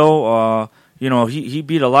Virgil Hill. He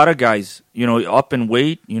beat a lot of guys, up in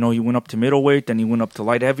weight. He went up to middleweight, then he went up to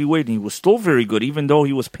light heavyweight, and he was still very good. Even though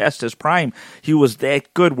he was past his prime, he was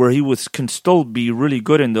that good where he can still be really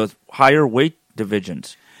good in the higher weight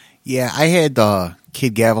divisions. Yeah, I had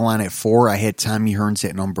Kid Gavilan at 4. I had Tommy Hearns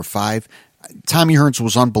at number 5. Tommy Hearns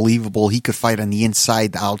was unbelievable. He could fight on the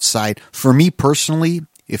inside, the outside. For me personally,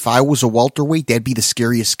 if I was a welterweight, that'd be the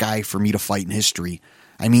scariest guy for me to fight in history.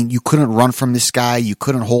 I mean, you couldn't run from this guy. You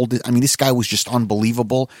couldn't hold it. I mean, this guy was just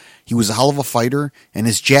unbelievable. He was a hell of a fighter. And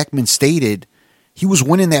as Jackman stated, he was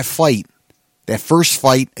winning that fight, that first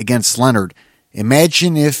fight against Leonard.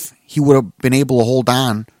 Imagine if he would have been able to hold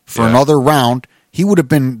on for another round. He would have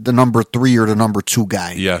been the number 3 or the number 2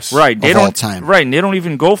 guy. Yes. Right. Of all time. Right. And they don't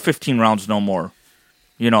even go 15 rounds no more.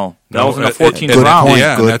 That was in the 14th good round. point,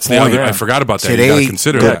 Yeah, good that's point. the other. I forgot about that. Today, you got to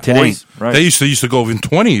consider good that. Today's, right. They used to go even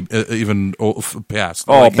 20, even past.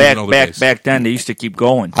 Oh, like, even older days. back then, they used to keep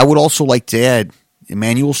going. I would also like to add,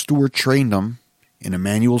 Emmanuel Stewart trained him, and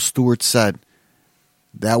Emmanuel Stewart said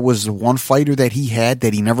that was the one fighter that he had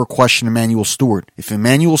that he never questioned Emmanuel Stewart. If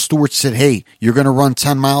Emmanuel Stewart said, hey, you're going to run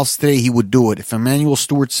 10 miles today, he would do it. If Emmanuel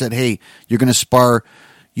Stewart said, hey, you're going to spar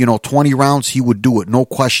 20 rounds, he would do it. No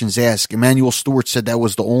questions asked. Emmanuel Stewart said that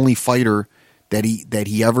was the only fighter that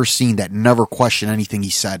he ever seen that never questioned anything he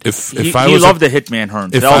said. If He loved the Hitman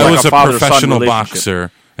Hearns. If That I like was a father-son professional relationship.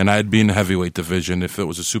 boxer and I'd be in the heavyweight division, if it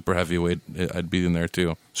was a super heavyweight, I'd be in there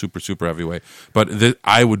too. Super heavyweight. But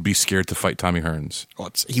I would be scared to fight Tommy Hearns.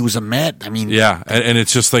 He was a mad. I mean, Yeah, and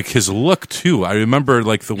it's just like his look too. I remember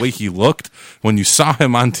like the way he looked when you saw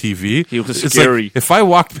him on TV. He was it's scary. Like, if I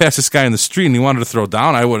walked past this guy in the street and he wanted to throw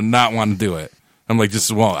down, I would not want to do it. I'm like,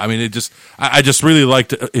 I just really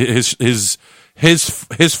liked his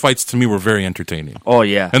fights. To me were very entertaining. Oh,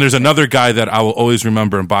 yeah. And there's another guy that I will always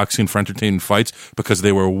remember in boxing for entertaining fights because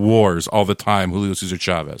they were wars all the time, Julio Cesar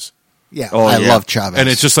Chavez. yeah, Oh, I yeah. love Chavez. And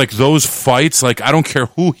it's just like those fights, like I don't care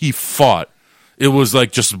who he fought. It was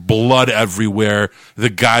like just blood everywhere. The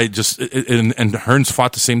guy just and Hearns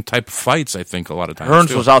fought the same type of fights, I think, a lot of times. Hearns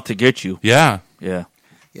too. was out to get you. Yeah. Yeah.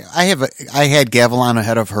 Yeah, I had Gavilan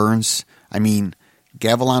ahead of Hearns. I mean,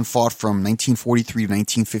 Gavilan fought from 1943 to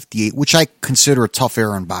 1958, which I consider a tough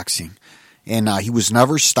era in boxing. And he was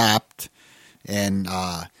never stopped. And,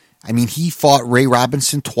 he fought Ray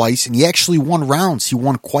Robinson twice, and he actually won rounds. He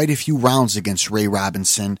won quite a few rounds against Ray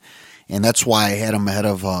Robinson, and that's why I had him ahead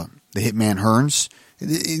of the Hitman Hearns.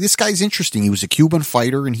 This guy's interesting. He was a Cuban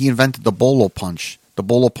fighter, and he invented the bolo punch. The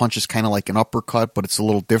bolo punch is kind of like an uppercut, but it's a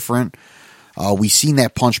little different. We seen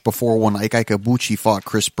that punch before when Ike Ikabuchi fought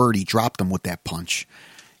Chris Bird. He dropped him with that punch.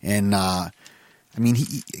 And,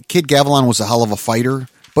 Kid Gavilan was a hell of a fighter,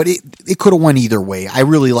 but it could have went either way. I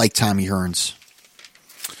really like Tommy Hearns.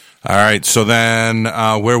 All right. So then,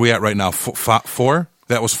 where are we at right now? 4?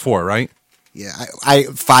 That was 4, right? Yeah,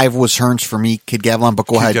 5 was Hearns for me, Kid Gavilan, but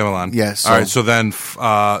go ahead. Gavilan. Yeah, so, All right. So then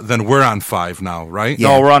we're on 5 now, right? Yeah.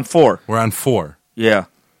 No, we're on 4. We're on 4. Yeah.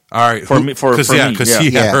 All right. For me, because me, he yeah.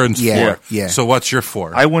 had Yeah, Hearns yeah, 4. yeah. So what's your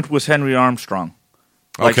 4? I went with Henry Armstrong.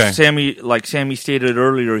 Like Okay. Sammy stated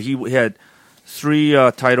earlier, he had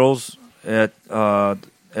 3 titles at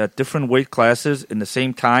different weight classes in the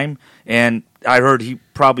same time, and I heard he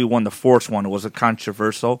probably won the 4th one. It was a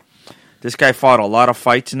controversial. This guy fought a lot of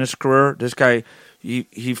fights in his career. This guy,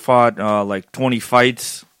 he fought like 20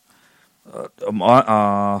 fights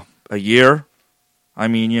a year. I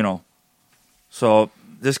mean, so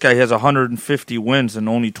this guy has 150 wins and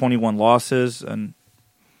only 21 losses, and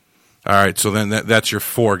All right. So then that's your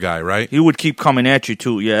 4 guy, right? he would keep coming at you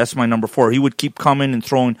too. Yeah, that's my number 4. He would keep coming and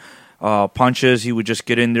throwing punches. He would just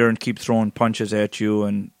get in there and keep throwing punches at you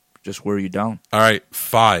and just wear you down. All right.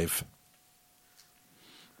 5.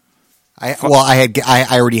 I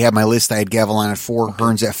already had my list. I had Gavilan at 4,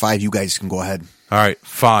 Hearns at 5. You guys can go ahead. All right.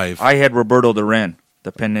 5. I had Roberto Duran,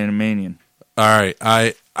 the Panamanian. All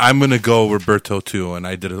right, I'm going to go Roberto too, and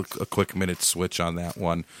I did a quick minute switch on that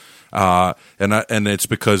one, and it's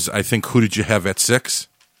because I think who did you have at 6?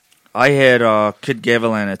 I had Kid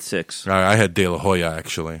Gavilan at 6. All right, I had De La Hoya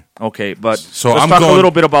actually. Okay, but So let's I'm talk going- a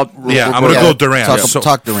little bit about. I'm going to go Duran.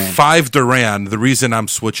 Talk Duran. 5 Duran. The reason I'm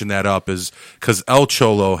switching that up is because El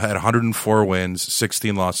Cholo had 104 wins,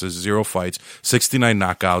 16 losses, 0 fights, 69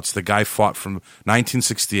 knockouts. The guy fought from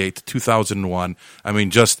 1968 to 2001. I mean,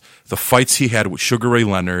 just the fights he had with Sugar Ray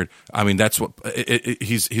Leonard. I mean, that's what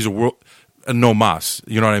he's a world no mas.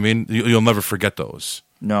 You know what I mean? You'll never forget those.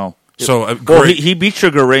 No. So Well, great. he beat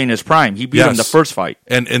Sugar Ray in his prime. He beat him the first fight.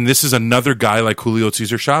 And this is another guy like Julio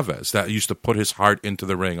Cesar Chavez that used to put his heart into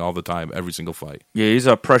the ring all the time, every single fight. Yeah, he's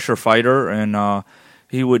a pressure fighter, and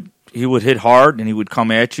he would hit hard, and he would come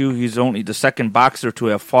at you. He's only the second boxer to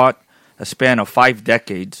have fought a span of 5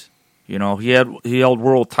 decades. You know, he held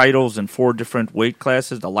world titles in 4 different weight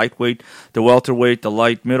classes: the lightweight, the welterweight, the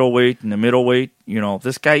light middleweight, and the middleweight. You know,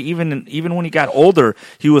 this guy even when he got older,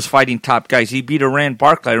 he was fighting top guys. He beat Iran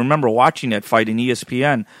Barkley. I remember watching that fight in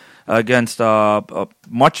ESPN against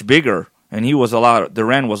much bigger, and he was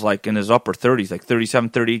Duran was like in his upper 30s, like 37,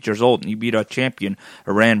 38 years old, and he beat a champion,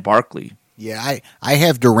 Iran Barkley. Yeah, I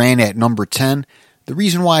have Duran at number 10. The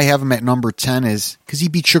reason why I have him at number 10 is because he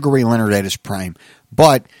beat Sugar Ray Leonard at his prime.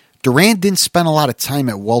 But Duran didn't spend a lot of time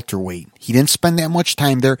at welterweight. He didn't spend that much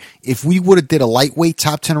time there. If we would have did a lightweight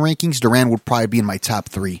top 10 rankings, Duran would probably be in my top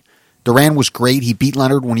 3. Duran was great. He beat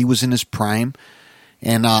Leonard when he was in his prime.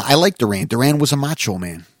 And I like Duran. Duran was a macho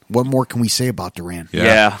man. What more can we say about Duran?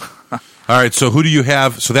 Yeah. All right, so who do you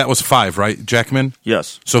have? So that was 5, right, Jackman?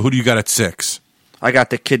 Yes. So who do you got at 6? I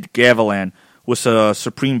got the Kid Gavilan with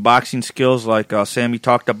supreme boxing skills like Sammy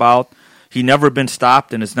talked about. He never been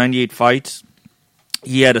stopped in his 98 fights.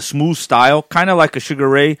 He had a smooth style, kind of like a Sugar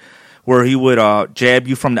Ray, where he would jab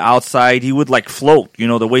you from the outside. He would like float, you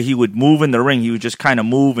know, the way he would move in the ring. He would just kind of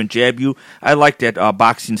move and jab you. I liked that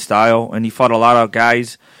boxing style, and he fought a lot of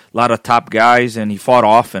guys, a lot of top guys, and he fought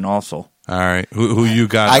often also. All right, who you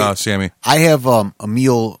got, Sammy? I have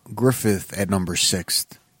Emil Griffith at number 6.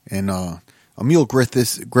 And Emil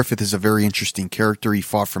Griffith is a very interesting character. He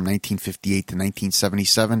fought from 1958 to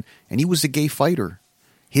 1977, and he was a gay fighter.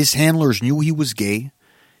 His handlers knew he was gay,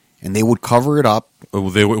 and they would cover it up.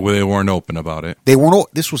 They weren't open about it. They weren't.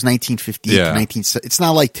 This was 1958 Yeah. to 1970. It's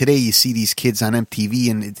not like today. You see these kids on MTV,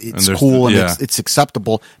 and it's cool and it's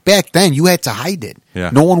acceptable. Back then, you had to hide it.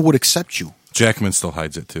 Yeah. No one would accept you. Jackman still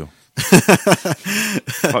hides it too.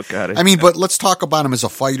 Fuck out of I mean, but let's talk about him as a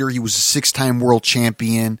fighter. He was a 6-time world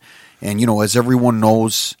champion, and as everyone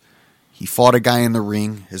knows, he fought a guy in the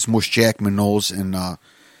ring, as Mush Jackman knows, and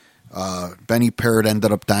Benny Parrott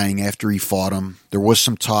ended up dying after he fought him. There was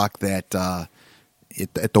some talk that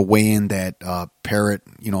at the weigh-in that Parrott,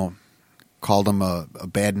 called him a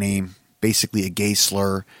bad name, basically a gay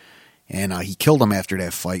slur, and he killed him after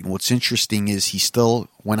that fight. And what's interesting is he still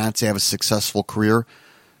went on to have a successful career,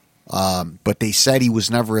 but they said he was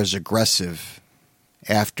never as aggressive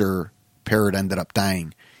after Parrott ended up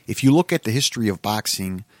dying. If you look at the history of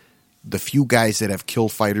boxing, the few guys that have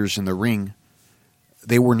killed fighters in the ring,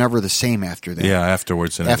 they were never the same after that. Yeah,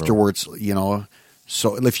 afterwards.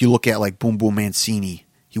 So if you look at like Boom Boom Mancini,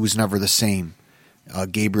 he was never the same.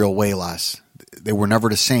 Gabriel Walas, they were never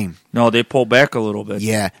the same. No, they pulled back a little bit.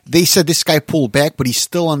 Yeah, they said this guy pulled back, but he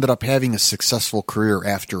still ended up having a successful career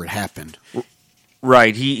after it happened.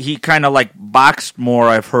 Right. He kind of like boxed more.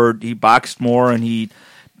 I've heard he boxed more, and he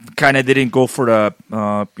kind of didn't go for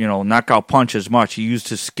the knockout punch as much. He used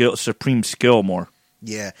his supreme skill more.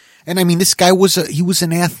 Yeah, and I mean, this guy was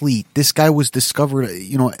an athlete. This guy was discovered,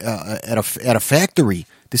 at a factory.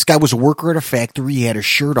 This guy was a worker at a factory. He had his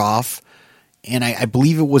shirt off, and I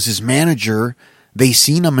believe it was his manager. They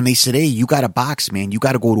seen him and they said, "Hey, you got to box, man. You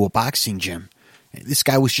got to go to a boxing gym." This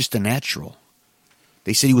guy was just a natural.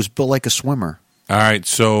 They said he was built like a swimmer. All right,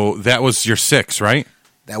 so that was your 6, right?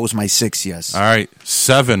 That was my 6, yes. All right,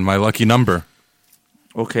 7, my lucky number.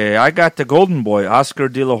 Okay, I got the golden boy, Oscar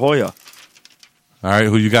De La Hoya. All right,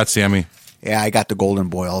 who you got, Sammy? Yeah, I got the golden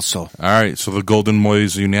boy also. All right, so the golden boy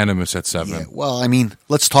is unanimous at 7. Yeah, well, I mean,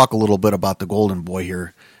 let's talk a little bit about the golden boy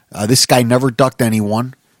here. This guy never ducked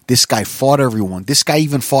anyone. This guy fought everyone. This guy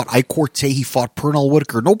even fought Ike Quartey. He fought Pernell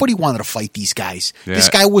Whitaker. Nobody wanted to fight these guys. Yeah. This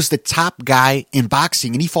guy was the top guy in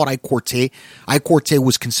boxing, and he fought Ike Quartey. Ike Quartey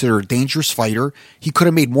was considered a dangerous fighter. He could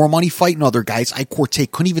have made more money fighting other guys. Ike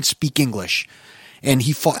Quartey couldn't even speak English. And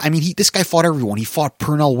he fought, this guy fought everyone. He fought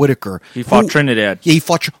Pernell Whitaker. He fought Trinidad. Yeah, he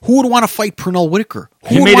fought, who would want to fight Pernell Whitaker?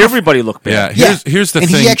 He made everybody look bad. Yeah, here's the and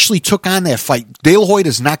thing. And he actually took on that fight. De La Hoya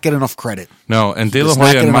does not get enough credit. No, and De La Does not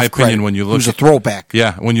Hoya, get in my enough credit. opinion, when you look, he was a throwback.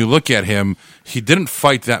 Yeah, when you look at him, he didn't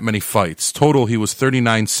fight that many fights. Total, he was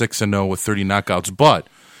 39-6-0 with 30 knockouts. But,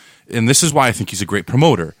 and this is why I think he's a great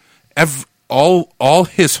promoter. all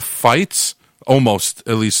his fights, almost,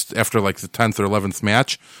 at least after like the 10th or 11th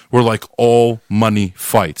match, were like all money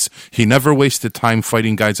fights. He never wasted time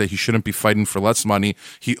fighting guys that he shouldn't be fighting for less money.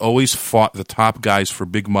 He always fought the top guys for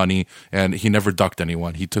big money, and he never ducked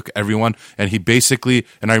anyone. He took everyone, and he basically,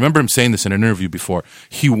 and I remember him saying this in an interview before,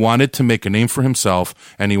 he wanted to make a name for himself,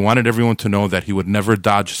 and he wanted everyone to know that he would never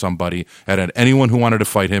dodge somebody, and at anyone who wanted to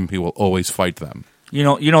fight him, he will always fight them. You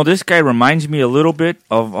know, this guy reminds me a little bit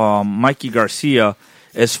of Mikey Garcia,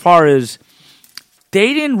 as far as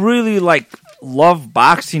they didn't really love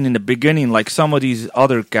boxing in the beginning like some of these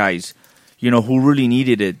other guys, who really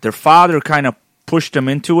needed it. Their father kind of pushed them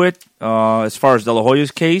into it, as far as De La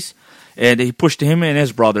Hoya's case, and he pushed him and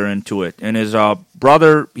his brother into it. And his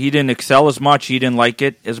brother, he didn't excel as much, he didn't like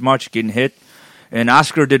it as much, getting hit. And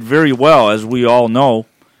Oscar did very well, as we all know.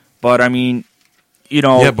 But I mean,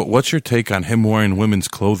 Yeah, but what's your take on him wearing women's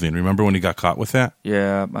clothing? Remember when he got caught with that?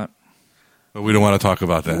 Yeah, But we don't want to talk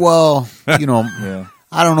about that. Well, yeah.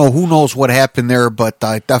 I don't know. Who knows what happened there, but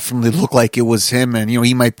it definitely looked like it was him, and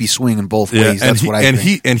he might be swinging both ways. That's what I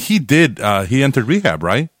think. He entered rehab,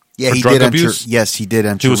 right? Yeah, For he drug did enter. abuse? Yes, he did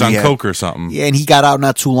enter. He was rehab. on coke or something. Yeah, and he got out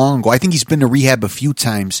not too long ago. I think he's been to rehab a few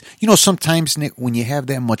times. Sometimes, Nick, when you have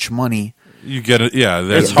that much money, You get it, yeah.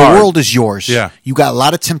 It's the hard. world is yours. Yeah. You got a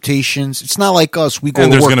lot of temptations. It's not like us. We go And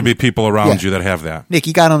to there's work. going to be people around Yeah. you that have that. Nick,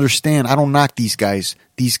 you got to understand, I don't knock these guys.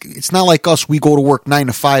 It's not like us. We go to work 9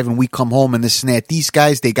 to 5 and we come home and this and that. These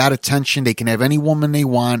guys, they got attention. They can have any woman they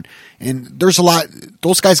want. And there's a lot.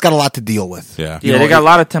 Those guys got a lot to deal with. Yeah. Yeah, they got a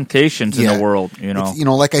lot of temptations in Yeah. the world, It's,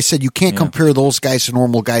 like I said, you can't compare those guys to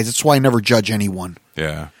normal guys. That's why I never judge anyone.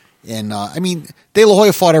 Yeah. And De La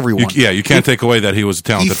Hoya fought everyone. You can't take away that he was a He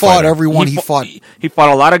talented fought fighter. everyone. He He fought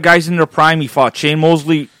a lot of guys in their prime. He fought Shane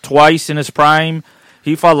Mosley twice in his prime.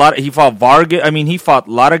 He fought He fought Vargas. He fought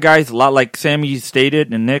a lot of guys. A lot like Sammy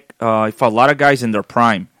stated and Nick. He fought a lot of guys in their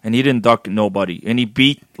prime, and he didn't duck nobody. And he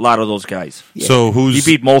beat a lot of those guys. So He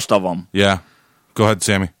beat most of them. Yeah. Go ahead,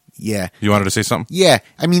 Sammy. Yeah. You wanted to say something? Yeah,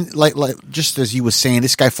 like just as he was saying,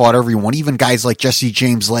 this guy fought everyone, even guys like Jesse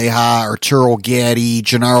James Leija, Arturo Gatti,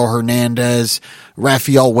 Gennaro Hernandez,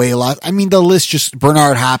 Rafael Wayla. The list just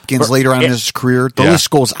Bernard Hopkins later on in his career. The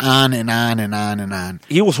list goes on and on and on and on.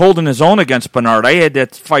 He was holding his own against Bernard. I had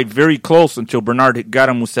that fight very close until Bernard got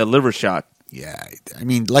him with that liver shot. Yeah,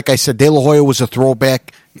 like I said, De La Hoya was a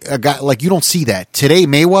throwback. A guy you don't see that today.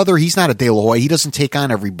 Mayweather, he's not a De La Hoya. He doesn't take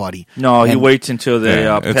on everybody. No, he waits until they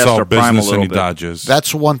it's pass all their prime a business and little he bit. dodges.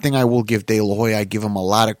 That's one thing I will give De La Hoya. I give him a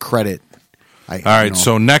lot of credit. All right,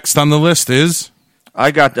 so next on the list is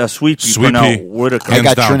I got Sweet Pea Sweet Pernell Pea. Whitaker. I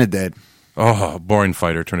got down. Trinidad. boring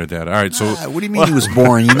fighter, Trinidad. All right, so What do you mean he was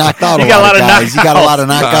boring? He knocked out He a got lot a of lot of guys. He got a lot of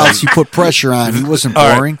knockouts. He put pressure on. He wasn't All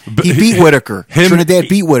right, boring. but He beat Whitaker. him- Trinidad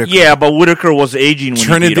beat Whitaker. Yeah, but Whitaker was aging when he beat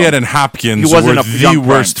Trinidad him. and Hopkins He wasn't were a the young prime.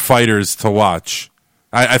 worst fighters to watch.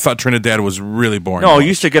 I thought Trinidad was really boring. No, he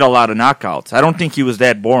used to get a lot of knockouts. I don't think he was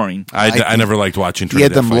that boring. I never liked watching He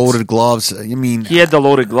had Trinidad them fights. loaded gloves. He had the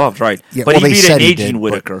loaded gloves, right? Yeah, but well, he they beat said an he aging did, but-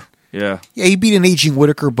 Whitaker. Yeah. Yeah, he beat an aging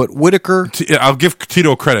Whitaker, but Whitaker. I'll give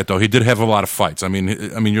Tito credit though. He did have a lot of fights. I mean,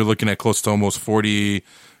 you're looking at close to almost 40,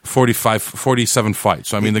 45, 47 fights.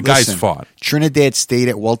 So the guys Listen, fought. Trinidad stayed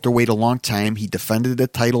at welterweight a long time. He defended the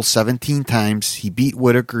title 17 times. He beat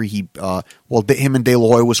Whitaker. Him and De La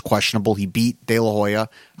Hoya was questionable. He beat De La Hoya.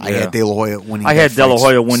 I Yeah. had De La Hoya winning. I that had De La fight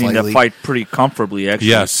Hoya winning slightly. the fight pretty comfortably, actually.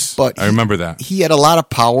 Yes, But I remember that. He had a lot of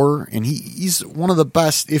power, and he's one of the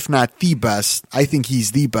best, if not the best. I think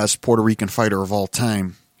he's the best Puerto Rican fighter of all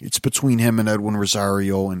time. It's between him and Edwin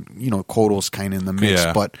Rosario, and Cotto's kind of in the mix.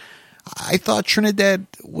 Yeah. But I thought Trinidad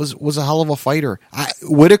was a hell of a fighter.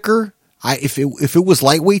 Whitaker, if it was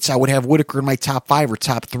lightweights, I would have Whitaker in my top 5 or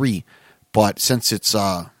top 3. But since it's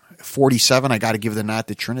 47, I got to give the nod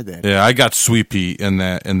to Trinidad. Yeah, I got Sweet Pea in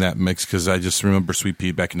that mix because I just remember Sweet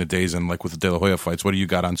Pea back in the days and with the De La Hoya fights. What do you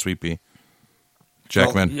got on Sweet Pea,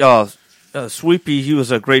 Jackman? Sweet Pea, he was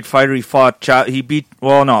a great fighter. He fought. He beat.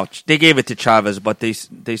 Well, no, they gave it to Chavez, but they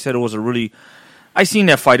said it was a really. I seen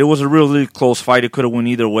that fight. It was a really close fight. It could have went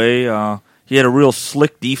either way. He had a real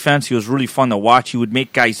slick defense. He was really fun to watch. He would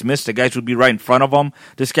make guys miss. The guys would be right in front of him.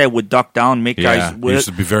 This guy would duck down, make guys. He used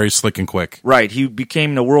to be very slick and quick. Right. He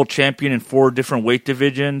became the world champion in 4 different weight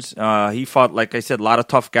divisions. He fought, like I said, a lot of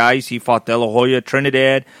tough guys. He fought De La Hoya,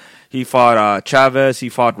 Trinidad. He fought Chavez. He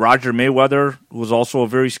fought Roger Mayweather, who was also a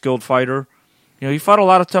very skilled fighter. He fought a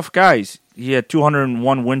lot of tough guys. He had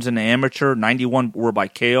 201 wins in the amateur, 91 were by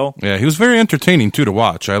KO. Yeah, he was very entertaining, too, to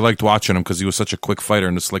watch. I liked watching him because he was such a quick fighter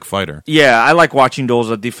and a slick fighter. Yeah, I like watching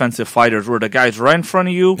those defensive fighters where the guy's right in front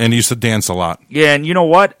of you. And he used to dance a lot. Yeah, and you know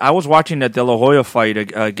what? I was watching that De La Hoya fight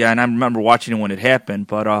again. I remember watching it when it happened,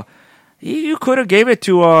 but You could have gave it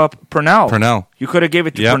to Purnell. Purnell. You could have gave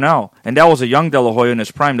it to Yep. Purnell. And that was a young De La Hoya in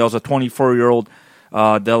his prime. That was a 24-year-old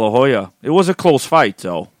De La Hoya. It was a close fight,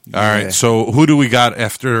 though. All right. So who do we got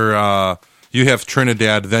after you have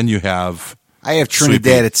Trinidad, then you have I have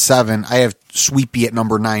Trinidad Sweepy. at 7. I have Sweepy at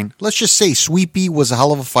number 9. Let's just say Sweepy was a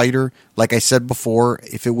hell of a fighter. Like I said before,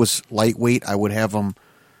 if it was lightweight, I would have him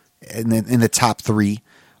in the top 3.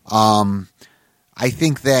 I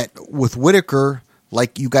think that with Whitaker,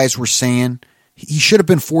 like you guys were saying, he should have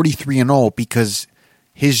been 43-0 because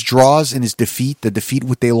his draws and his defeat, the defeat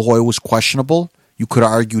with De La Hoya was questionable. You could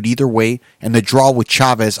have argued either way. And the draw with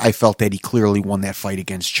Chavez, I felt that he clearly won that fight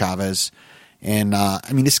against Chavez. And,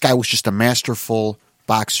 this guy was just a masterful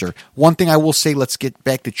boxer. One thing I will say, let's get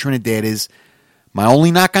back to Trinidad, is my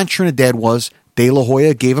only knock on Trinidad was De La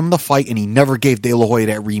Hoya gave him the fight, and he never gave De La Hoya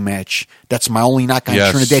that rematch. That's my only knock on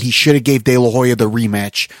Yes. Trinidad. He should have gave De La Hoya the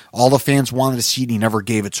rematch. All the fans wanted to see it, and he never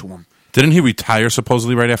gave it to him. Didn't he retire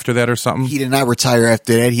supposedly right after that or something? He did not retire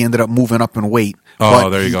after that. He ended up moving up in weight. Oh, But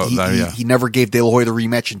there you go. He never gave De La Hoya the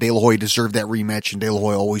rematch, and De La Hoya deserved that rematch, and De La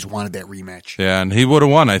Hoya always wanted that rematch. Yeah, and he would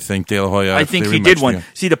have won, I think, De La Hoya. I if think they he did rematched win. again.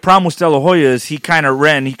 See, the problem with De La Hoya is he kind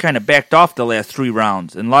of backed off the last 3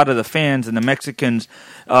 rounds. And a lot of the fans and the Mexicans,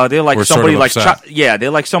 they like Were somebody sort of like upset. they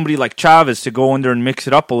like somebody like Chavez to go in there and mix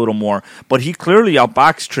it up a little more. But he clearly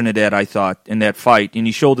outboxed Trinidad, I thought, in that fight. And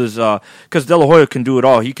he showed his, because De La Hoya can do it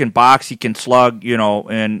all. He can box, he can slug,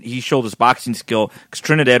 and he showed his boxing skill. Because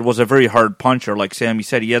Trinidad was a very hard puncher, like Sammy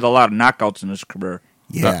said. He had a lot of knockouts in his career.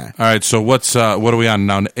 Yeah. All right, so what are we on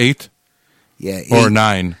now? 8 Yeah. or 8.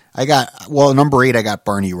 9? I got, number 8, I got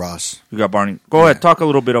Barney Ross. You got Barney. Go ahead, talk a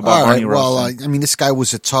little bit about All Barney right. Ross. Well, this guy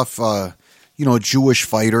was a tough, Jewish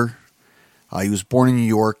fighter. He was born in New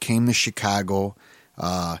York, came to Chicago.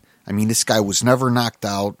 This guy was never knocked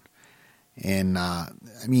out. And,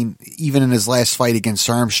 even in his last fight against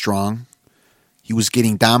Armstrong, he was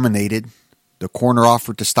getting dominated. The corner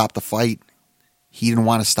offered to stop the fight. He didn't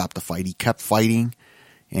want to stop the fight. He kept fighting,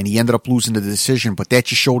 and he ended up losing the decision. But that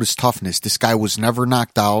just showed his toughness. This guy was never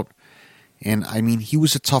knocked out. And, he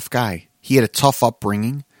was a tough guy. He had a tough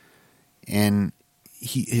upbringing. And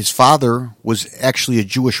his father was actually a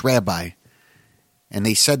Jewish rabbi. And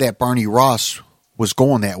they said that Barney Ross was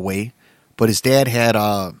going that way. But his dad had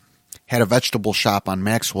a vegetable shop on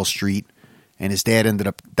Maxwell Street. And his dad ended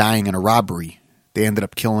up dying in a robbery. They ended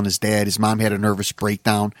up killing his dad. His mom had a nervous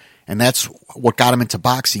breakdown. And that's what got him into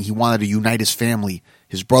boxing. He wanted to unite his family.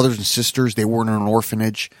 His brothers and sisters, they were in an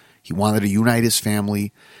orphanage. He wanted to unite his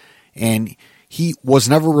family. And he was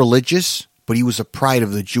never religious, but he was a pride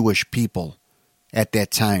of the Jewish people at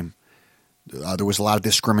that time. There was a lot of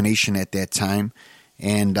discrimination at that time.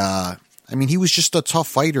 And, he was just a tough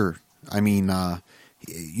fighter.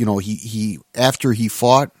 He after he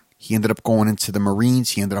fought, he ended up going into the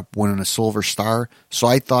Marines. He ended up winning a Silver Star. So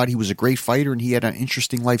I thought he was a great fighter, and he had an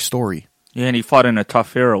interesting life story. Yeah, and he fought in a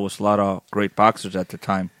tough era with a lot of great boxers at the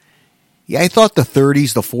time. Yeah, I thought the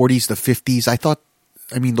 30s, the 40s, the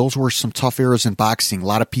 50s, those were some tough eras in boxing. A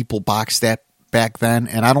lot of people boxed that back then,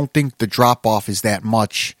 and I don't think the drop-off is that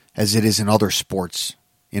much as it is in other sports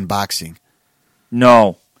in boxing.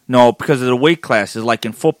 No, because of the weight classes. Like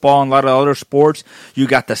in football and a lot of other sports, you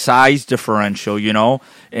got the size differential,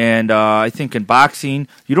 And I think in boxing,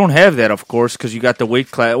 you don't have that, of course, because you got the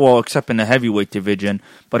weight class, well, except in the heavyweight division.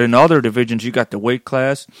 But in other divisions, you got the weight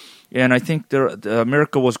class. And I think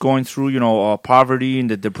America was going through, poverty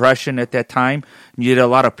and the depression at that time. You had a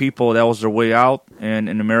lot of people, that was their way out in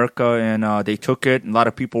America, and they took it. And a lot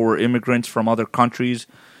of people were immigrants from other countries.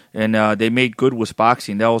 And they made good with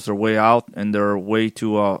boxing. That was their way out and their way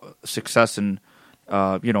to success and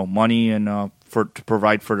money and to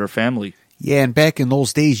provide for their family. Yeah, and back in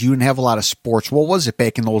those days, you didn't have a lot of sports. What was it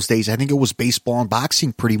back in those days? I think it was baseball and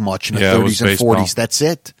boxing pretty much in the 30s and baseball. 40s. That's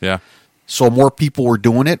it. Yeah. So more people were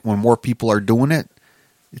doing it. When more people are doing it,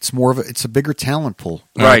 it's a bigger talent pool.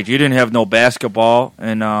 Right. You didn't have no basketball,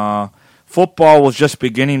 and football was just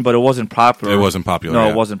beginning, but it wasn't popular. It wasn't popular. No,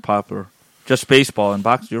 yeah. it wasn't popular. Just baseball and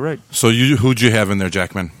boxing. You're right. So who'd you have in there,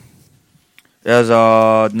 Jackman? As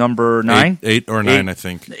number 9? 8 or 9, I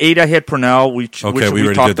think. 8, I had Purnell, which we we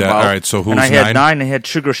already talked did that. about. All right, so who's and I had 9? 9, I had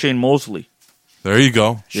Sugar Shane Mosley. There you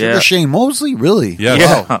go. Sugar Yeah. Shane Mosley? Really? Yes.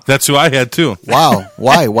 Yeah. That's who I had, too. Wow.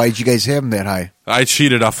 Why? Why did you guys have him that high? I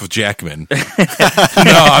cheated off of Jackman. No,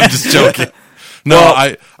 I'm just joking. No,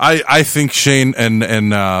 Well- I think Shane and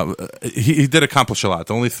he did accomplish a lot.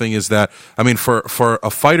 The only thing is that for a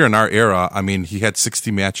fighter in our era, he had 60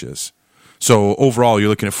 matches. So overall, you're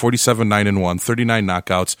looking at 47-9-1, 39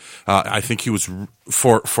 knockouts. I think he was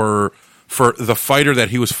for the fighter that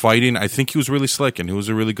he was fighting. I think he was really slick and he was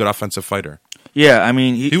a really good offensive fighter. Yeah, I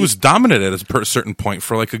mean, He was dominant at a certain point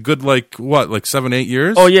for like a good 7-8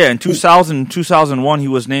 years. Oh yeah, in 2001, he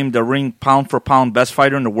was named the ring pound for pound best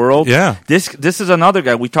fighter in the world. Yeah. This is another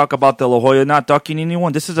guy. We talk about De La Hoya not ducking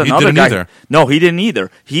anyone. This is another didn't guy. either. No, he didn't either.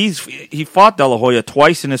 He fought De La Hoya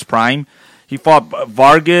twice in his prime. He fought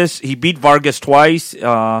Vargas. He beat Vargas twice.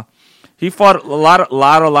 He fought a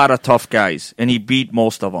lot of tough guys, and he beat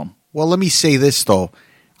most of them. Well, let me say this, though.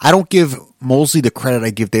 I don't give Mosley the credit I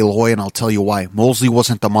give De La Hoya, and I'll tell you why. Mosley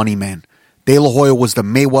wasn't the money man. De La Hoya was the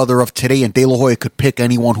Mayweather of today, and De La Hoya could pick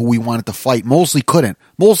anyone who he wanted to fight. Mosley couldn't.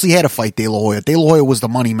 Mosley had to fight De La Hoya. De La Hoya was the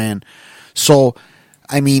money man. So,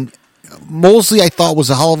 I mean, Mosley I thought was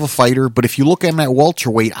a hell of a fighter, but if you look at him at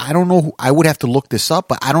welterweight, I don't know. I would have to look this up,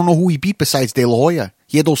 but I don't know who he beat besides De La Hoya.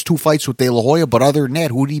 He had those 2 fights with De La Hoya, but other than that,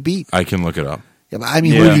 who did he beat? I can look it up. Yeah, but I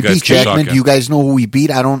mean, Yeah, who did you he guys beat, keep Jackman? talking. Do you guys know who he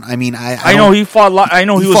beat? I don't. I mean, I know he fought. I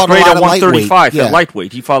know he was fought a great lot at of 135 lightweight, yeah. at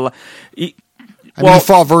lightweight. He fought. I mean, he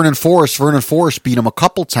fought Vernon Forrest. Vernon Forrest beat him a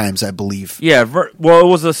couple times, I believe. Yeah, it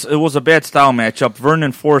was a bad style matchup.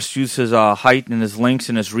 Vernon Forrest used his height and his length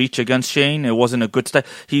and his reach against Shane. It wasn't a good style.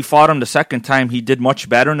 He fought him the second time. He did much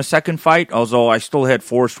better in the second fight, although I still had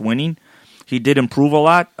Forrest winning. He did improve a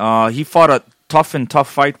lot. He fought a tough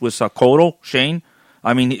fight with Cotto, Shane.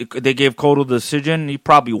 I mean, they gave Cotto the decision. He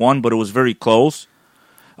probably won, but it was very close.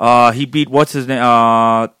 He beat, what's his name?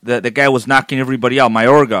 The guy was knocking everybody out,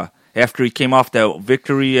 Mayorga. After he came off that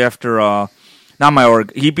victory after, not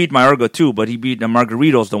Mayorga, he beat Mayorga too, but he beat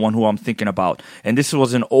Margarito's the one who I'm thinking about. And this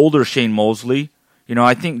was an older Shane Mosley. You know,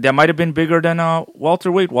 I think that might have been bigger than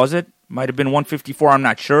welterweight, was it? Might have been 154, I'm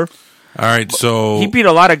not sure. All right, so He beat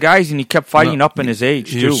a lot of guys, and he kept fighting up in his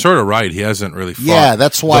age, too. you're sort of right. He hasn't really fought. Yeah,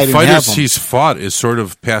 that's why I the didn't have fighters him. he's fought is sort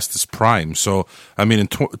of past his prime. So, I mean, in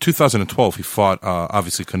 2012, he fought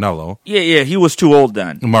obviously Canelo. Yeah, he was too old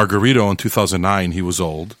then. Margarito in 2009, he was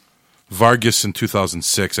old. Vargas in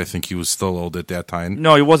 2006, I think he was still old at that time.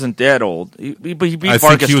 No, he wasn't that old. But he beat I Vargas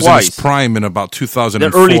think he was twice. in his prime in about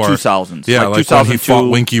 2004. The early 2000s. Yeah, like when he 2002. fought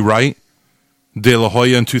Winky Wright. De La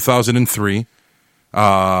Hoya in 2003.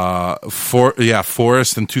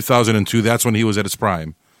 Forrest in 2002. That's when he was at his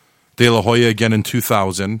prime. De La Hoya again in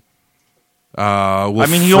 2000. I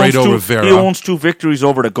mean, he owns, Rivera. he owns 2 victories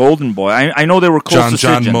over the Golden Boy. I know they were close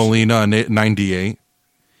John decisions. Molina in 98.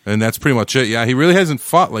 And that's pretty much it. Yeah, he really hasn't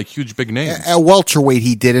fought like huge big names. At welterweight,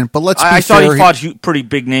 he didn't. But let's be I fair. thought he fought pretty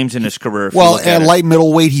big names in his career. if you Well, look at it. light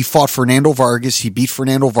middleweight, he fought Fernando Vargas. He beat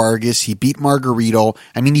Fernando Vargas. He beat Margarito.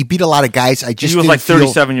 I mean, he beat a lot of guys. I just he was didn't like feel-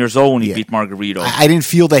 37 years old when he Yeah. beat Margarito. I didn't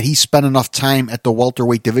feel that he spent enough time at the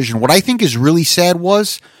welterweight division. What I think is really sad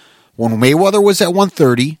was when Mayweather was at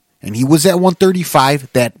 130 and he was at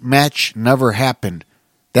 135, that match never happened.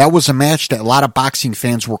 That was a match that a lot of boxing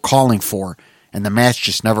fans were calling for, and the match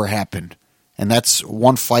just never happened. And that's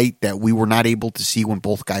one fight that we were not able to see when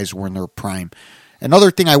both guys were in their prime. Another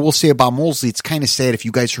thing I will say about Mosley, it's kind of sad. If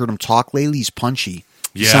you guys heard him talk lately, he's punchy.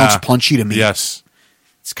 He sounds punchy to me. Yes.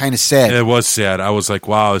 It's kind of sad. It was sad. I was like,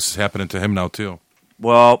 wow, this is happening to him now, too.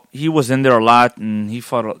 Well, he was in there a lot, and he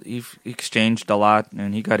fought. He exchanged a lot,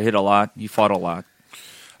 and he got hit a lot. He fought a lot.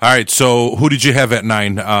 All right, so who did you have at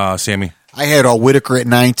 9, Sammy? I had Whitaker at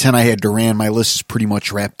 9, 10. I had Duran. My list is pretty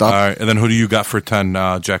much wrapped up. All right, and then who do you got for 10,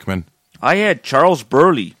 Jackman? I had Charles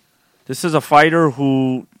Burley. This is a fighter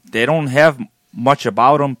who they don't have much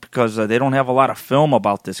about him because they don't have a lot of film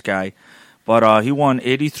about this guy. But he won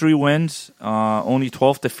 83 wins, only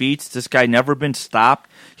 12 defeats. This guy never been stopped.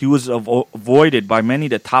 He was avoided by many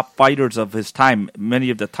of the top fighters of his time, many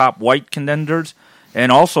of the top white contenders. And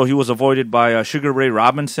also he was avoided by Sugar Ray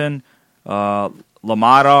Robinson,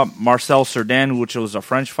 Lamada, Marcel Cerdan, which was a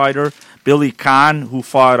French fighter, Billy Kahn, who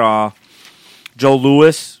fought Joe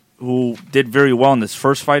Louis, who did very well in his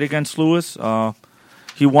first fight against Louis.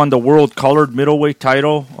 He won the world colored middleweight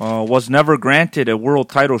title, was never granted a world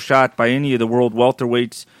title shot by any of the world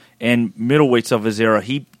welterweights and middleweights of his era.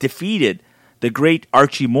 He defeated the great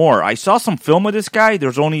Archie Moore. I saw some film of this guy.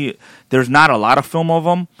 There's not a lot of film of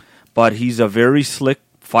him, but he's a very slick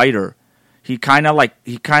fighter. He kind of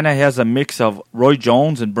has a mix of Roy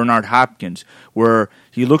Jones and Bernard Hopkins, where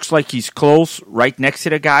he looks like he's close, right next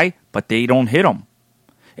to the guy, but they don't hit him.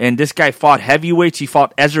 And this guy fought heavyweights. He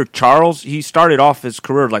fought Ezra Charles. He started off his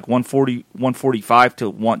career like 140, 145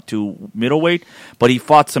 to middleweight, but he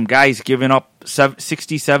fought some guys giving up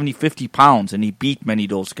 60, 70, 50 pounds, and he beat many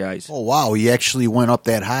of those guys. Oh, wow. He actually went up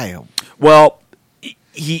that high. Well,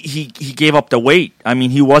 he gave up the weight. I mean,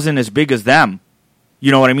 he wasn't as big as them.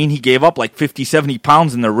 You know what I mean? He gave up like 50, 70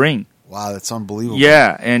 pounds in the ring. Wow, that's unbelievable.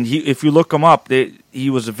 Yeah, and if you look him up, he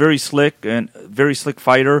was a very slick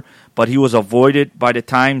fighter, but he was avoided by the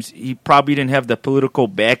times. He probably didn't have the political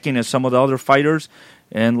backing as some of the other fighters.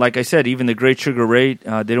 And like I said, even the Great Sugar Ray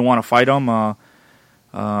didn't want to fight him.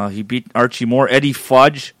 He beat Archie Moore. Eddie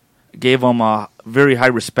Fudge gave him very high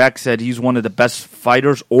respect, said he's one of the best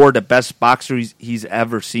fighters or the best boxer he's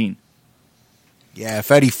ever seen. Yeah,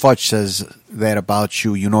 if Eddie Fudge says that about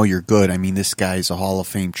you, you know you're good. I mean, this guy's a Hall of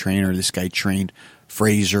Fame trainer. This guy trained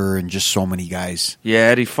Frazier and just so many guys. Yeah,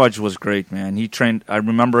 Eddie Fudge was great, man. He trained. I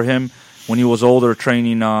remember him when he was older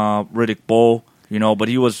training Riddick Bowe, but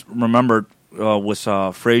he was remembered with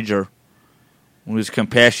Frazier. When he was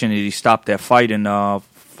compassionate, he stopped that fight in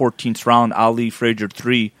 14th round, Ali Frazier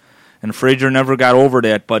 3. And Frazier never got over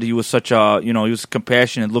that, but he was such a, he was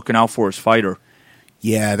compassionate, looking out for his fighter.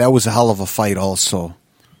 Yeah, that was a hell of a fight also.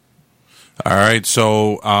 All right,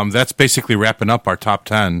 so that's basically wrapping up our top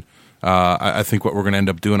 10. I think what we're going to end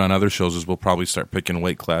up doing on other shows is we'll probably start picking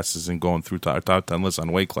weight classes and going through our top 10 lists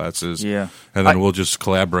on weight classes. Yeah. And then we'll just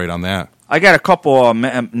collaborate on that. I got a couple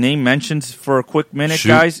name mentions for a quick minute, Shoot.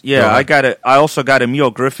 guys. Yeah, I also got Emil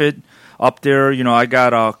Griffith up there. I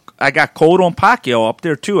got Cotto and Pacquiao up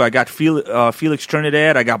there too. I got Felix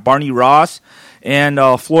Trinidad. I got Barney Ross and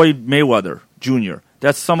Floyd Mayweather Jr.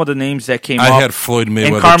 That's some of the names that came up. I had Floyd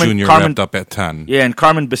Mayweather Jr. wrapped up at 10. Yeah, and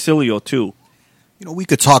Carmen Basilio too. We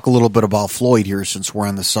could talk a little bit about Floyd here since we're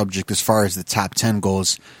on the subject as far as the top 10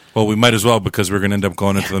 goes. Well, we might as well because we're going to end up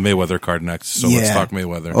going into the Mayweather card next. So let's talk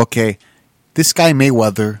Mayweather. Okay. This guy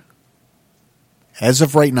Mayweather, as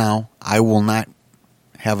of right now, I will not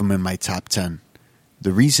have him in my top 10.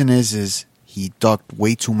 The reason is he ducked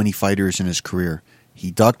way too many fighters in his career. He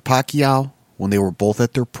ducked Pacquiao when they were both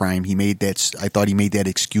at their prime. I thought he made that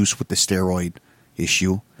excuse with the steroid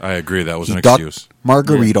issue. I agree. That was an ducked excuse.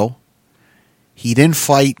 Margarito. Yeah. He didn't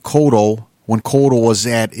fight Cotto when Cotto was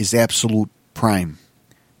at his absolute prime.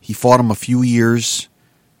 He fought him a few years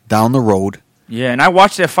down the road. Yeah, and I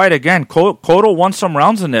watched that fight again. Cotto won some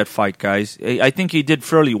rounds in that fight, guys. I think he did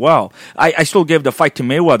fairly well. I still gave the fight to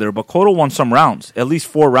Mayweather, but Cotto won some rounds, at least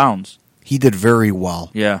 4 rounds. He did very well.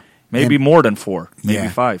 Yeah, maybe more than 4, maybe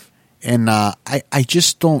 5. And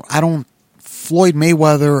Floyd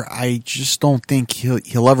Mayweather, I just don't think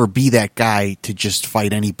he'll ever be that guy to just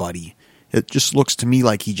fight anybody. It just looks to me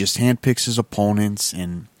like he just handpicks his opponents,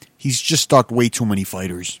 and he's just stuck way too many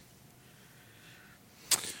fighters.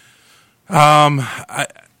 I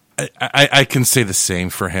can say the same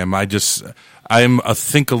for him. I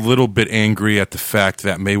think a little bit angry at the fact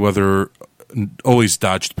that Mayweather always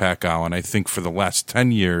dodged Pacquiao, and I think for the last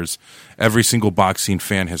 10 years, every single boxing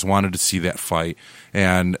fan has wanted to see that fight.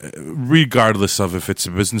 And regardless of if it's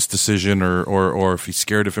a business decision or if he's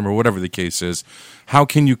scared of him or whatever the case is, how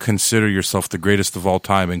can you consider yourself the greatest of all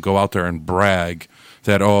time and go out there and brag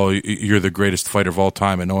that, oh, you're the greatest fighter of all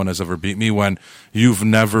time and no one has ever beat me, when you've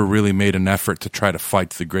never really made an effort to try to fight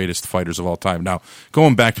the greatest fighters of all time. Now,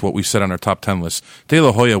 going back to what we said on our top 10 list, De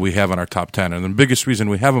La Hoya we have on our top 10, and the biggest reason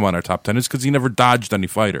we have him on our top 10 is because he never dodged any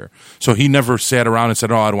fighter. So he never sat around and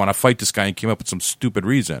said, oh, I don't want to fight this guy, and came up with some stupid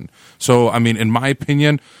reason. So, I mean, in my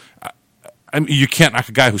opinion, you can't knock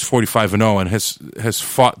a guy who's 45-0 and has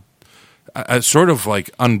fought sort of like,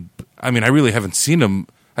 I really haven't seen him.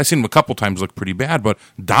 I've seen him a couple times look pretty bad, but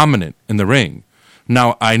dominant in the ring.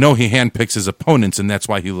 Now, I know he handpicks his opponents, and that's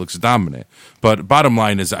why he looks dominant. But bottom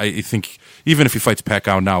line is, I think even if he fights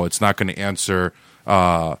Pacquiao now, it's not going to answer.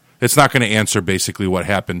 It's not going to answer basically what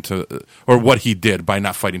happened to or what he did by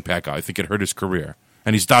not fighting Pacquiao. I think it hurt his career,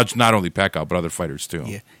 and he's dodged not only Pacquiao but other fighters too.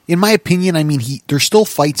 Yeah. In my opinion, there's still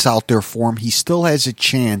fights out there for him. He still has a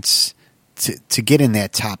chance to get in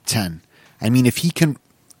that top 10. I mean, if he can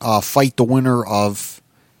fight the winner of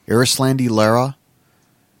Erislandy Lara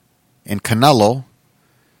and Canelo,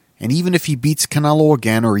 and even if he beats Canelo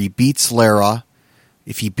again or he beats Lara,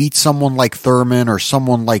 if he beats someone like Thurman or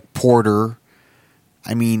someone like Porter,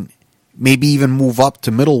 maybe even move up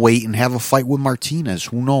to middleweight and have a fight with Martinez.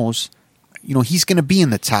 Who knows? He's going to be in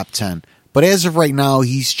the top 10. But as of right now,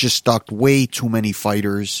 he's just stuck way too many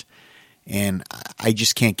fighters, and I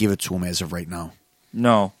just can't give it to him as of right now.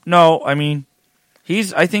 No. I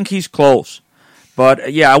think he's close.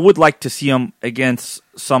 But, yeah, I would like to see him against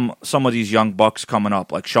some of these young bucks coming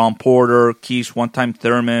up, like Sean Porter, Keith, one-time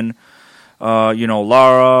Thurman,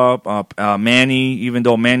 Lara, Manny, even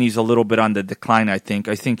though Manny's a little bit on the decline, I think.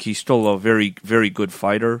 I think he's still a very, very good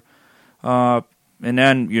fighter. And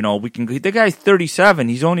then, the guy's 37.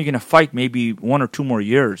 He's only going to fight maybe 1 or 2 more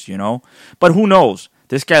years, But who knows?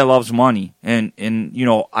 This guy loves money, and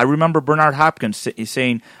I remember Bernard Hopkins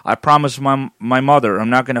saying, "I promised my mother I'm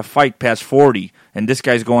not going to fight past 40," and this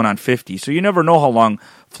guy's going on 50. So you never know how long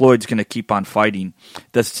Floyd's going to keep on fighting.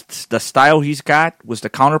 The style he's got was the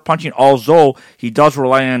counterpunching, although he does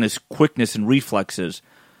rely on his quickness and reflexes.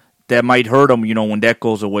 That might hurt him, when that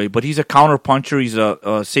goes away. But he's a counterpuncher. He's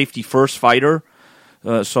a safety first fighter.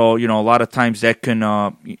 So a lot of times that can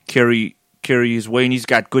carry his way, and he's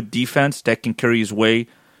got good defense that can carry his way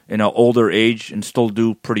in an older age and still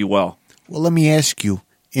do pretty well. Well, let me ask you,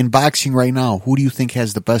 in boxing right now, who do you think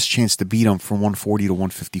has the best chance to beat him from 140 to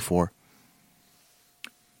 154?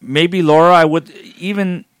 Maybe Laura. I would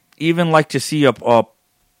even like to see a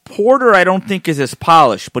Porter. I don't think is as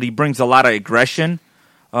polished, but he brings a lot of aggression.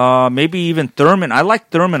 Maybe even Thurman. I like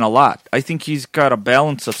Thurman a lot. I think he's got a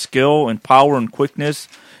balance of skill and power and quickness,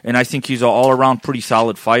 and I think he's an all-around pretty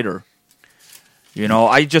solid fighter.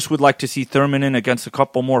 I just would like to see Thurman in against a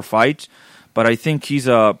couple more fights, but I think he's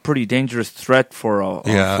a pretty dangerous threat for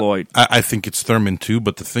Floyd. I think it's Thurman too,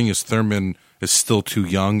 but the thing is Thurman is still too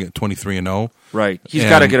young at 23-0. Right. He's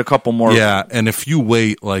got to get a couple more. Yeah, and if you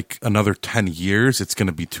wait like another 10 years, it's going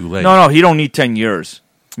to be too late. No, he don't need 10 years.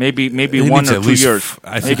 Maybe 1 or 2 years.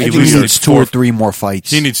 I think he needs 2 or 3 more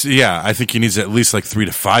fights. I think he needs at least like 3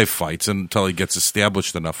 to 5 fights until he gets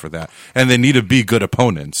established enough for that. And they need to be good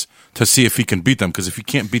opponents to see if he can beat them. Because if you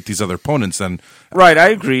can't beat these other opponents, then right, I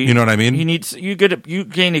agree. You know what I mean? You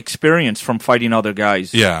gain experience from fighting other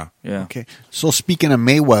guys. Yeah. Okay. So speaking of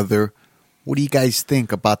Mayweather, what do you guys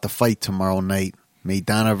think about the fight tomorrow night?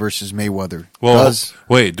 Maidana versus Mayweather. Well,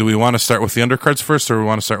 wait, do we want to start with the undercards first, or we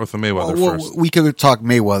want to start with the Mayweather first? We could talk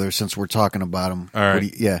Mayweather since we're talking about him. All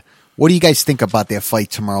right. What do you guys think about that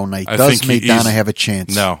fight tomorrow night? Does Maidana have a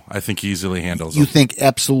chance? No, I think he easily handles You him. think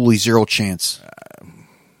absolutely 0 chance?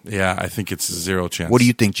 Yeah, I think it's 0 chance. What do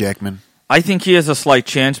you think, Jackman? I think he has a slight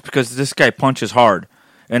chance because this guy punches hard.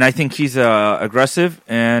 And I think he's aggressive,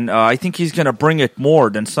 and I think he's going to bring it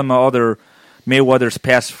more than some other Mayweather's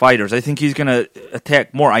past fighters. I think he's going to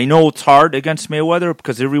attack more. I know it's hard against Mayweather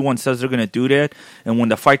because everyone says they're going to do that, and when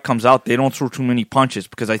the fight comes out, they don't throw too many punches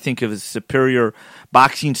because I think of his superior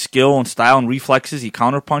boxing skill and style and reflexes, he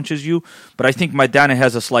counterpunches you. But I think Maidana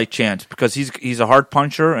has a slight chance because he's a hard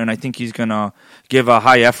puncher, and I think he's going to give a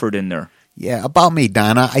high effort in there. Yeah, about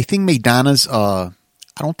Maidana, I think Maidana's I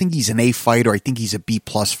don't think he's an A fighter. I think he's a B+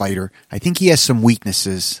 fighter. I think he has some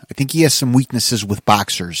weaknesses. I think he has some weaknesses with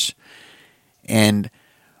boxers. And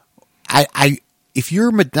if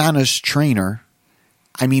you're Maidana's trainer,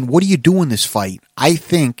 I mean, what do you do in this fight? I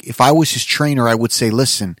think if I was his trainer, I would say,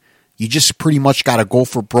 listen, you just pretty much got to go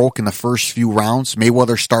for broke in the first few rounds.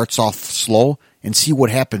 Mayweather starts off slow and see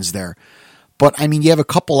what happens there. But, I mean, you have a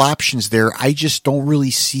couple options there. I just don't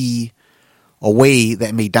really see a way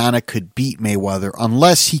that Maidana could beat Mayweather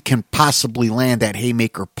unless he can possibly land that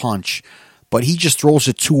haymaker punch. But he just throws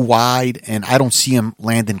it too wide, and I don't see him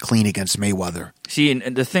landing clean against Mayweather. See,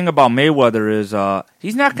 and the thing about Mayweather is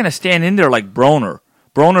he's not going to stand in there like Broner.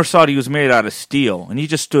 Broner thought he was made out of steel, and he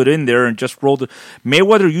just stood in there and just rolled it.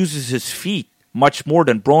 Mayweather uses his feet much more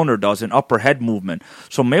than Broner does in upper head movement.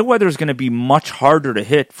 So Mayweather is going to be much harder to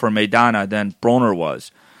hit for Maidana than Broner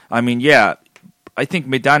was. I mean, yeah, I think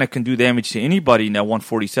Maidana can do damage to anybody in that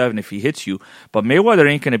 147 if he hits you, but Mayweather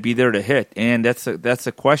ain't going to be there to hit, and that's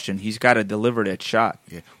a question. He's got to deliver that shot.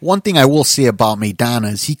 Yeah. One thing I will say about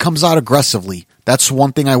Maidana is he comes out aggressively. That's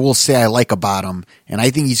one thing I will say I like about him, and I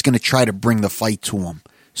think he's going to try to bring the fight to him.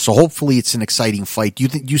 So hopefully it's an exciting fight. Do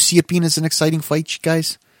you see it being as an exciting fight,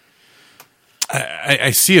 guys?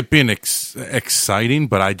 I see it being exciting,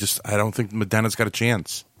 but I don't think Maidana's got a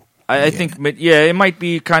chance. I think, it might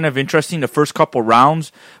be kind of interesting the first couple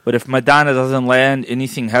rounds, but if Maidana doesn't land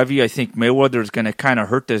anything heavy, I think Mayweather is going to kind of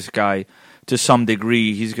hurt this guy to some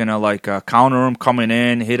degree. He's going to counter him coming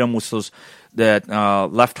in, hit him with that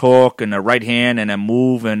left hook and the right hand, and then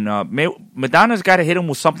move. And Maidana's got to hit him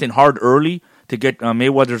with something hard early to get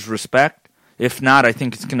Mayweather's respect. If not, I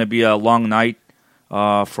think it's going to be a long night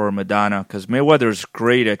for Maidana, because Mayweather's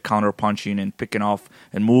great at counterpunching and picking off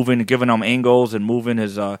and moving, giving him angles and moving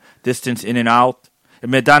his distance in and out. And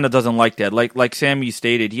Maidana doesn't like that. Like Sammy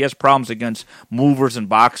stated, he has problems against movers and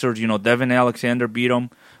boxers. Devin Alexander beat him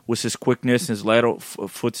with his quickness, his lateral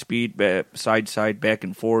foot speed, side, back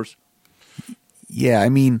and forth. Yeah, I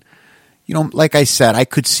mean, like I said, I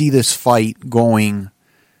could see this fight going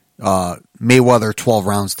Mayweather 12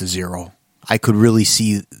 rounds to 0. I could really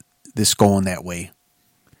see this going that way.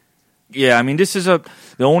 Yeah, I mean, this is the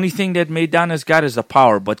only thing that Maidana's got is the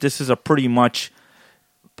power, but this is a pretty much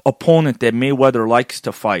opponent that Mayweather likes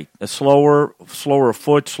to fight. A slower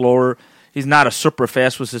foot, slower. He's not a super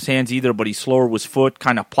fast with his hands either, but he's slower with his foot,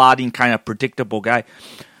 kind of plodding, kind of predictable guy.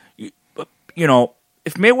 You know,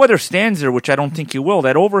 if Mayweather stands there, which I don't think he will,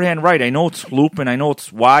 that overhand right, I know it's looping, I know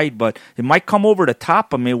it's wide, but it might come over the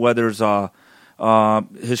top of Mayweather's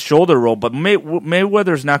his shoulder roll. But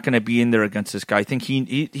Mayweather's not going to be in there against this guy. I think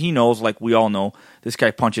he knows, like we all know, this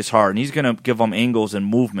guy punches hard, and he's going to give him angles and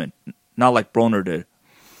movement, not like Broner did.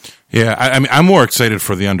 Yeah, I mean, I'm more excited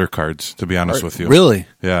for the undercards, to be honest with you. Really?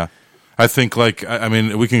 Yeah. I think, I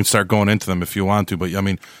mean, we can start going into them if you want to, but, I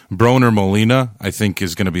mean, Broner-Molina, I think,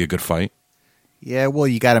 is going to be a good fight. Yeah, well,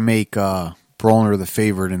 you got to make Broner the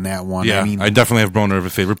favorite in that one. Yeah, I mean, I definitely have Broner as a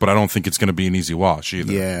favorite, but I don't think it's going to be an easy wash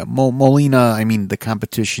either. Yeah, Molina, I mean, the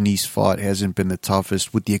competition he's fought hasn't been the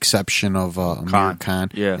toughest, with the exception of Amir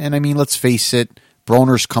Khan. Yeah. And, I mean, let's face it,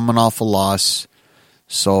 Broner's coming off a loss.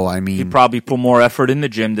 So, I mean... He probably put more effort in the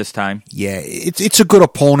gym this time. Yeah, it's a good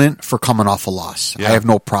opponent for coming off a loss. Yeah. I have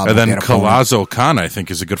no problem with that. And then Collazo-Khan, I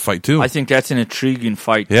think, is a good fight, too. I think that's an intriguing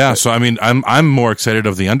fight. Yeah, so, I mean, I'm more excited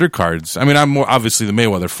of the undercards. I mean, I'm more, obviously, the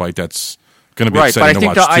Mayweather fight, that's going to be exciting to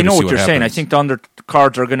watch, too, I know to see what you're saying. I happens. think the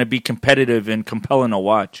undercards are going to be competitive and compelling to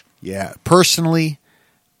watch. Yeah, personally,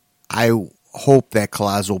 I hope that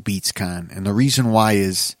Collazo beats Khan. And the reason why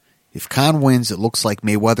is... if Khan wins, it looks like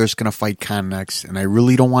Mayweather's going to fight Khan next, and I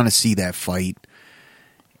really don't want to see that fight.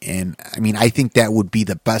 And, I mean, I think that would be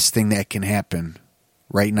the best thing that can happen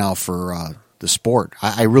right now for the sport.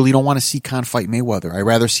 I really don't want to see Khan fight Mayweather. I'd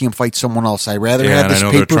rather see him fight someone else. I'd rather have this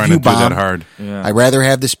pay-per-view bomb. Yeah. I'd rather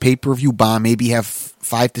have this pay-per-view bomb, maybe have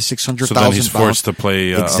 500,000 to 600,000. So then he's forced to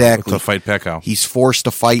play exactly. to fight Pacquiao. He's forced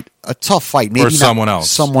to fight a tough fight. Maybe or someone else.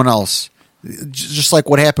 Someone else. Just like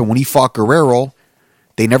what happened when he fought Guerrero.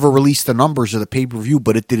 They never released the numbers of the pay-per-view,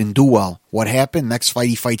 but it didn't do well. What happened? Next fight,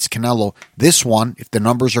 he fights Canelo. This one, if the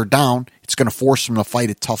numbers are down, it's going to force him to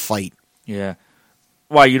fight a tough fight. Yeah.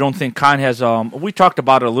 Why, you don't think Khan has... we talked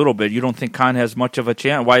about it a little bit. You don't think Khan has much of a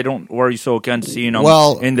chance? Why are you so against seeing him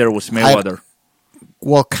in there with Mayweather?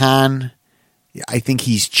 Khan, I think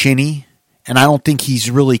he's chinny, and I don't think he's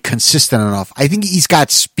really consistent enough. I think he's got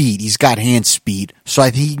speed. He's got hand speed. So I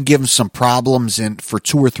think he can give him some problems for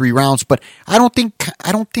 2 or 3 rounds. But I don't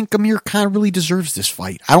think Amir Khan really deserves this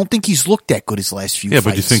fight. I don't think he's looked that good his last few fights.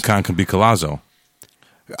 Yeah, but you think Khan can beat Collazo?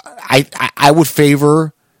 I would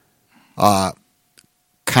favor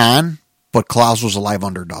Khan, but Collazo's a live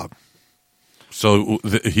underdog. So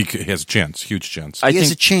he has a chance, huge chance. He has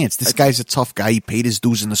a chance. This guy's a tough guy. He paid his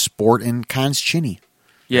dues in the sport, and Khan's chinny.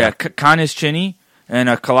 Yeah, Khan is chinny, and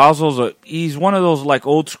Collazo's he's one of those like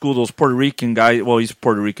old school, those Puerto Rican guys. Well, he's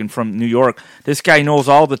Puerto Rican from New York. This guy knows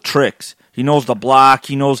all the tricks. He knows the block.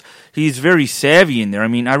 He's very savvy in there. I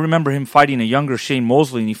mean, I remember him fighting a younger Shane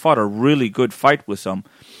Mosley, and he fought a really good fight with him.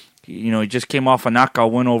 He just came off a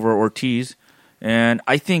knockout win over Ortiz. And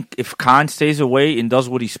I think if Khan stays away and does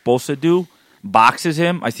what he's supposed to do, boxes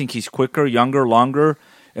him, I think he's quicker, younger, longer,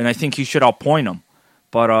 and I think he should outpoint him.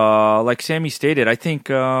 But like Sammy stated, I think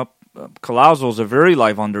Collazo's a very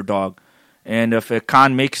live underdog. And if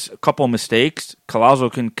Khan makes a couple mistakes,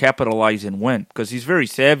 Collazo can capitalize and win because he's very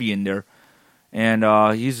savvy in there. And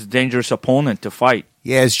he's a dangerous opponent to fight.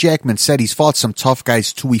 Yeah, as Jackman said, he's fought some tough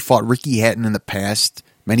guys too. He fought Ricky Hatton in the past.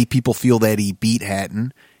 Many people feel that he beat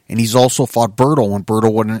Hatton. And he's also fought Berto when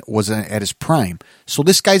Berto wasn't at his prime. So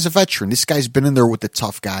this guy's a veteran. This guy's been in there with the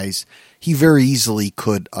tough guys. He very easily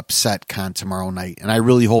could upset Khan tomorrow night. And I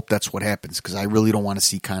really hope that's what happens because I really don't want to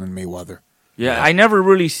see Khan and Mayweather. Yeah, I never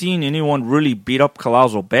really seen anyone really beat up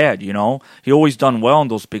Collazo bad, He always done well in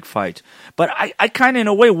those big fights. But I kind of, in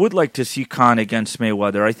a way, would like to see Khan against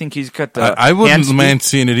Mayweather. I think he's got the I wouldn't mind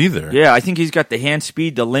seeing it either. Yeah, I think he's got the hand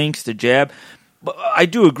speed, the links, the jab. But I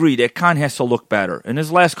do agree that Khan has to look better. In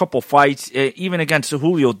his last couple fights, even against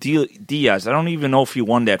Julio Diaz, I don't even know if he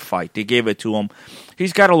won that fight. They gave it to him.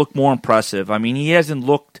 He's got to look more impressive. I mean, he hasn't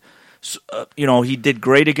looked, he did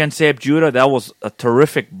great against Zab Judah. That was a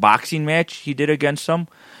terrific boxing match he did against him.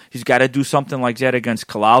 He's got to do something like that against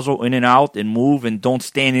Collazo, in and out and move, and don't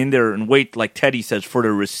stand in there and wait, like Teddy says, for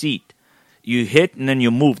the receipt. You hit and then you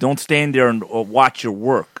move. Don't stand there and watch your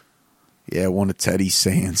work. Yeah, one of Teddy's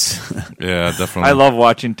sayings. Yeah, definitely. I love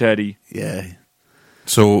watching Teddy. Yeah.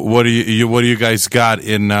 So what do you guys got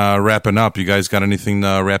in wrapping up? You guys got anything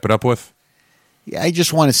to wrap it up with? Yeah, I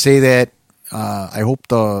just want to say that I hope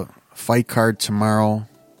the fight card tomorrow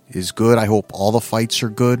is good. I hope all the fights are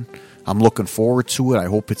good. I'm looking forward to it. I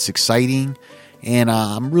hope it's exciting. And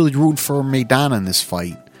I'm really rooting for Maidana in this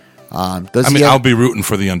fight. I'll be rooting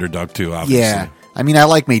for the underdog too, obviously. Yeah. I mean, I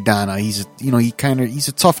like Maidana. He's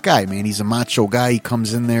a tough guy, man. He's a macho guy. He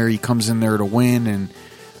comes in there to win, and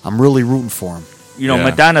I'm really rooting for him.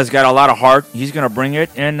 Maidana's got a lot of heart. He's going to bring it,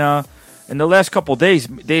 and in the last couple of days,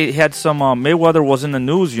 they had some Mayweather was in the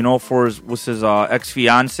news, for his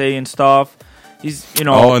ex-fiance and stuff. He's,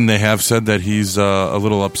 Oh, and they have said that he's a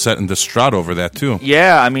little upset and distraught over that too.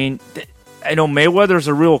 Yeah, I mean, I know Mayweather's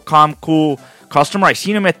a real calm, cool customer. I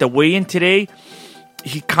seen him at the weigh-in today.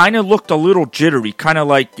 He kind of looked a little jittery, kind of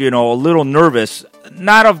like, a little nervous.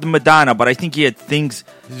 Not of the Madonna, but I think he had things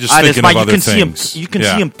just on his thinking mind. of other things. You can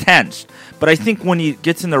see him tensed. But I think when he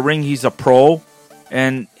gets in the ring, he's a pro,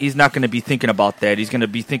 and he's not going to be thinking about that. He's going to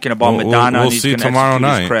be thinking about Madonna. We'll and he's see going to tomorrow execute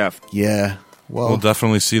night. His craft. Yeah. Well, we'll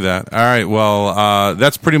definitely see that. All right. Well,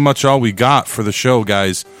 that's pretty much all we got for the show,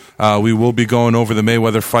 guys. We will be going over the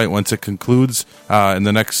Mayweather fight once it concludes in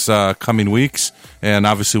the next coming weeks. And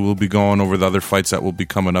obviously, we'll be going over the other fights that will be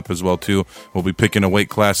coming up as well, too. We'll be picking a weight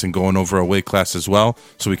class and going over a weight class as well,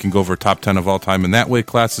 so we can go over top 10 of all time in that weight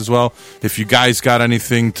class as well. If you guys got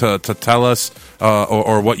anything to tell us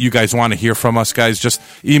or what you guys want to hear from us, guys, just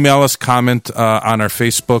email us, comment on our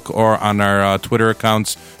Facebook or on our Twitter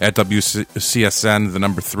accounts at WCSN, the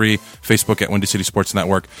number 3, Facebook at Windy City Sports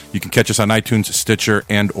Network. You can catch us on iTunes, Stitcher,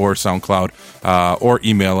 and or SoundCloud, or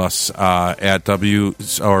email us at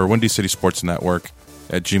Windy City Sports Network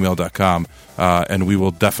at gmail.com, and we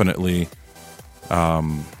will definitely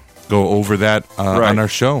go over that on our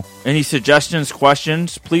show. Any suggestions,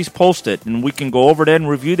 questions, please post it, and we can go over that and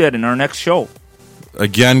review that in our next show.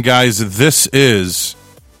 Again, guys, this is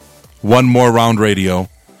One More Round Radio,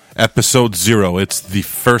 episode 0. It's the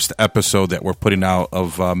first episode that we're putting out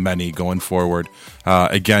of many going forward.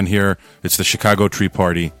 Again, here, it's the Chicago Tree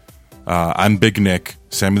Party. I'm Big Nick.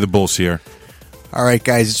 Sammy the Bull's here. all right,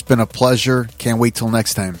 guys, it's been a pleasure. Can't wait till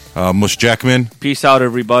next time. Mush Jackman. Peace out,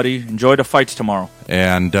 everybody. Enjoy the fights tomorrow.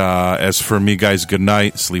 And as for me, guys, good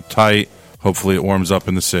night. Sleep tight. Hopefully it warms up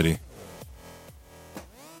in the city.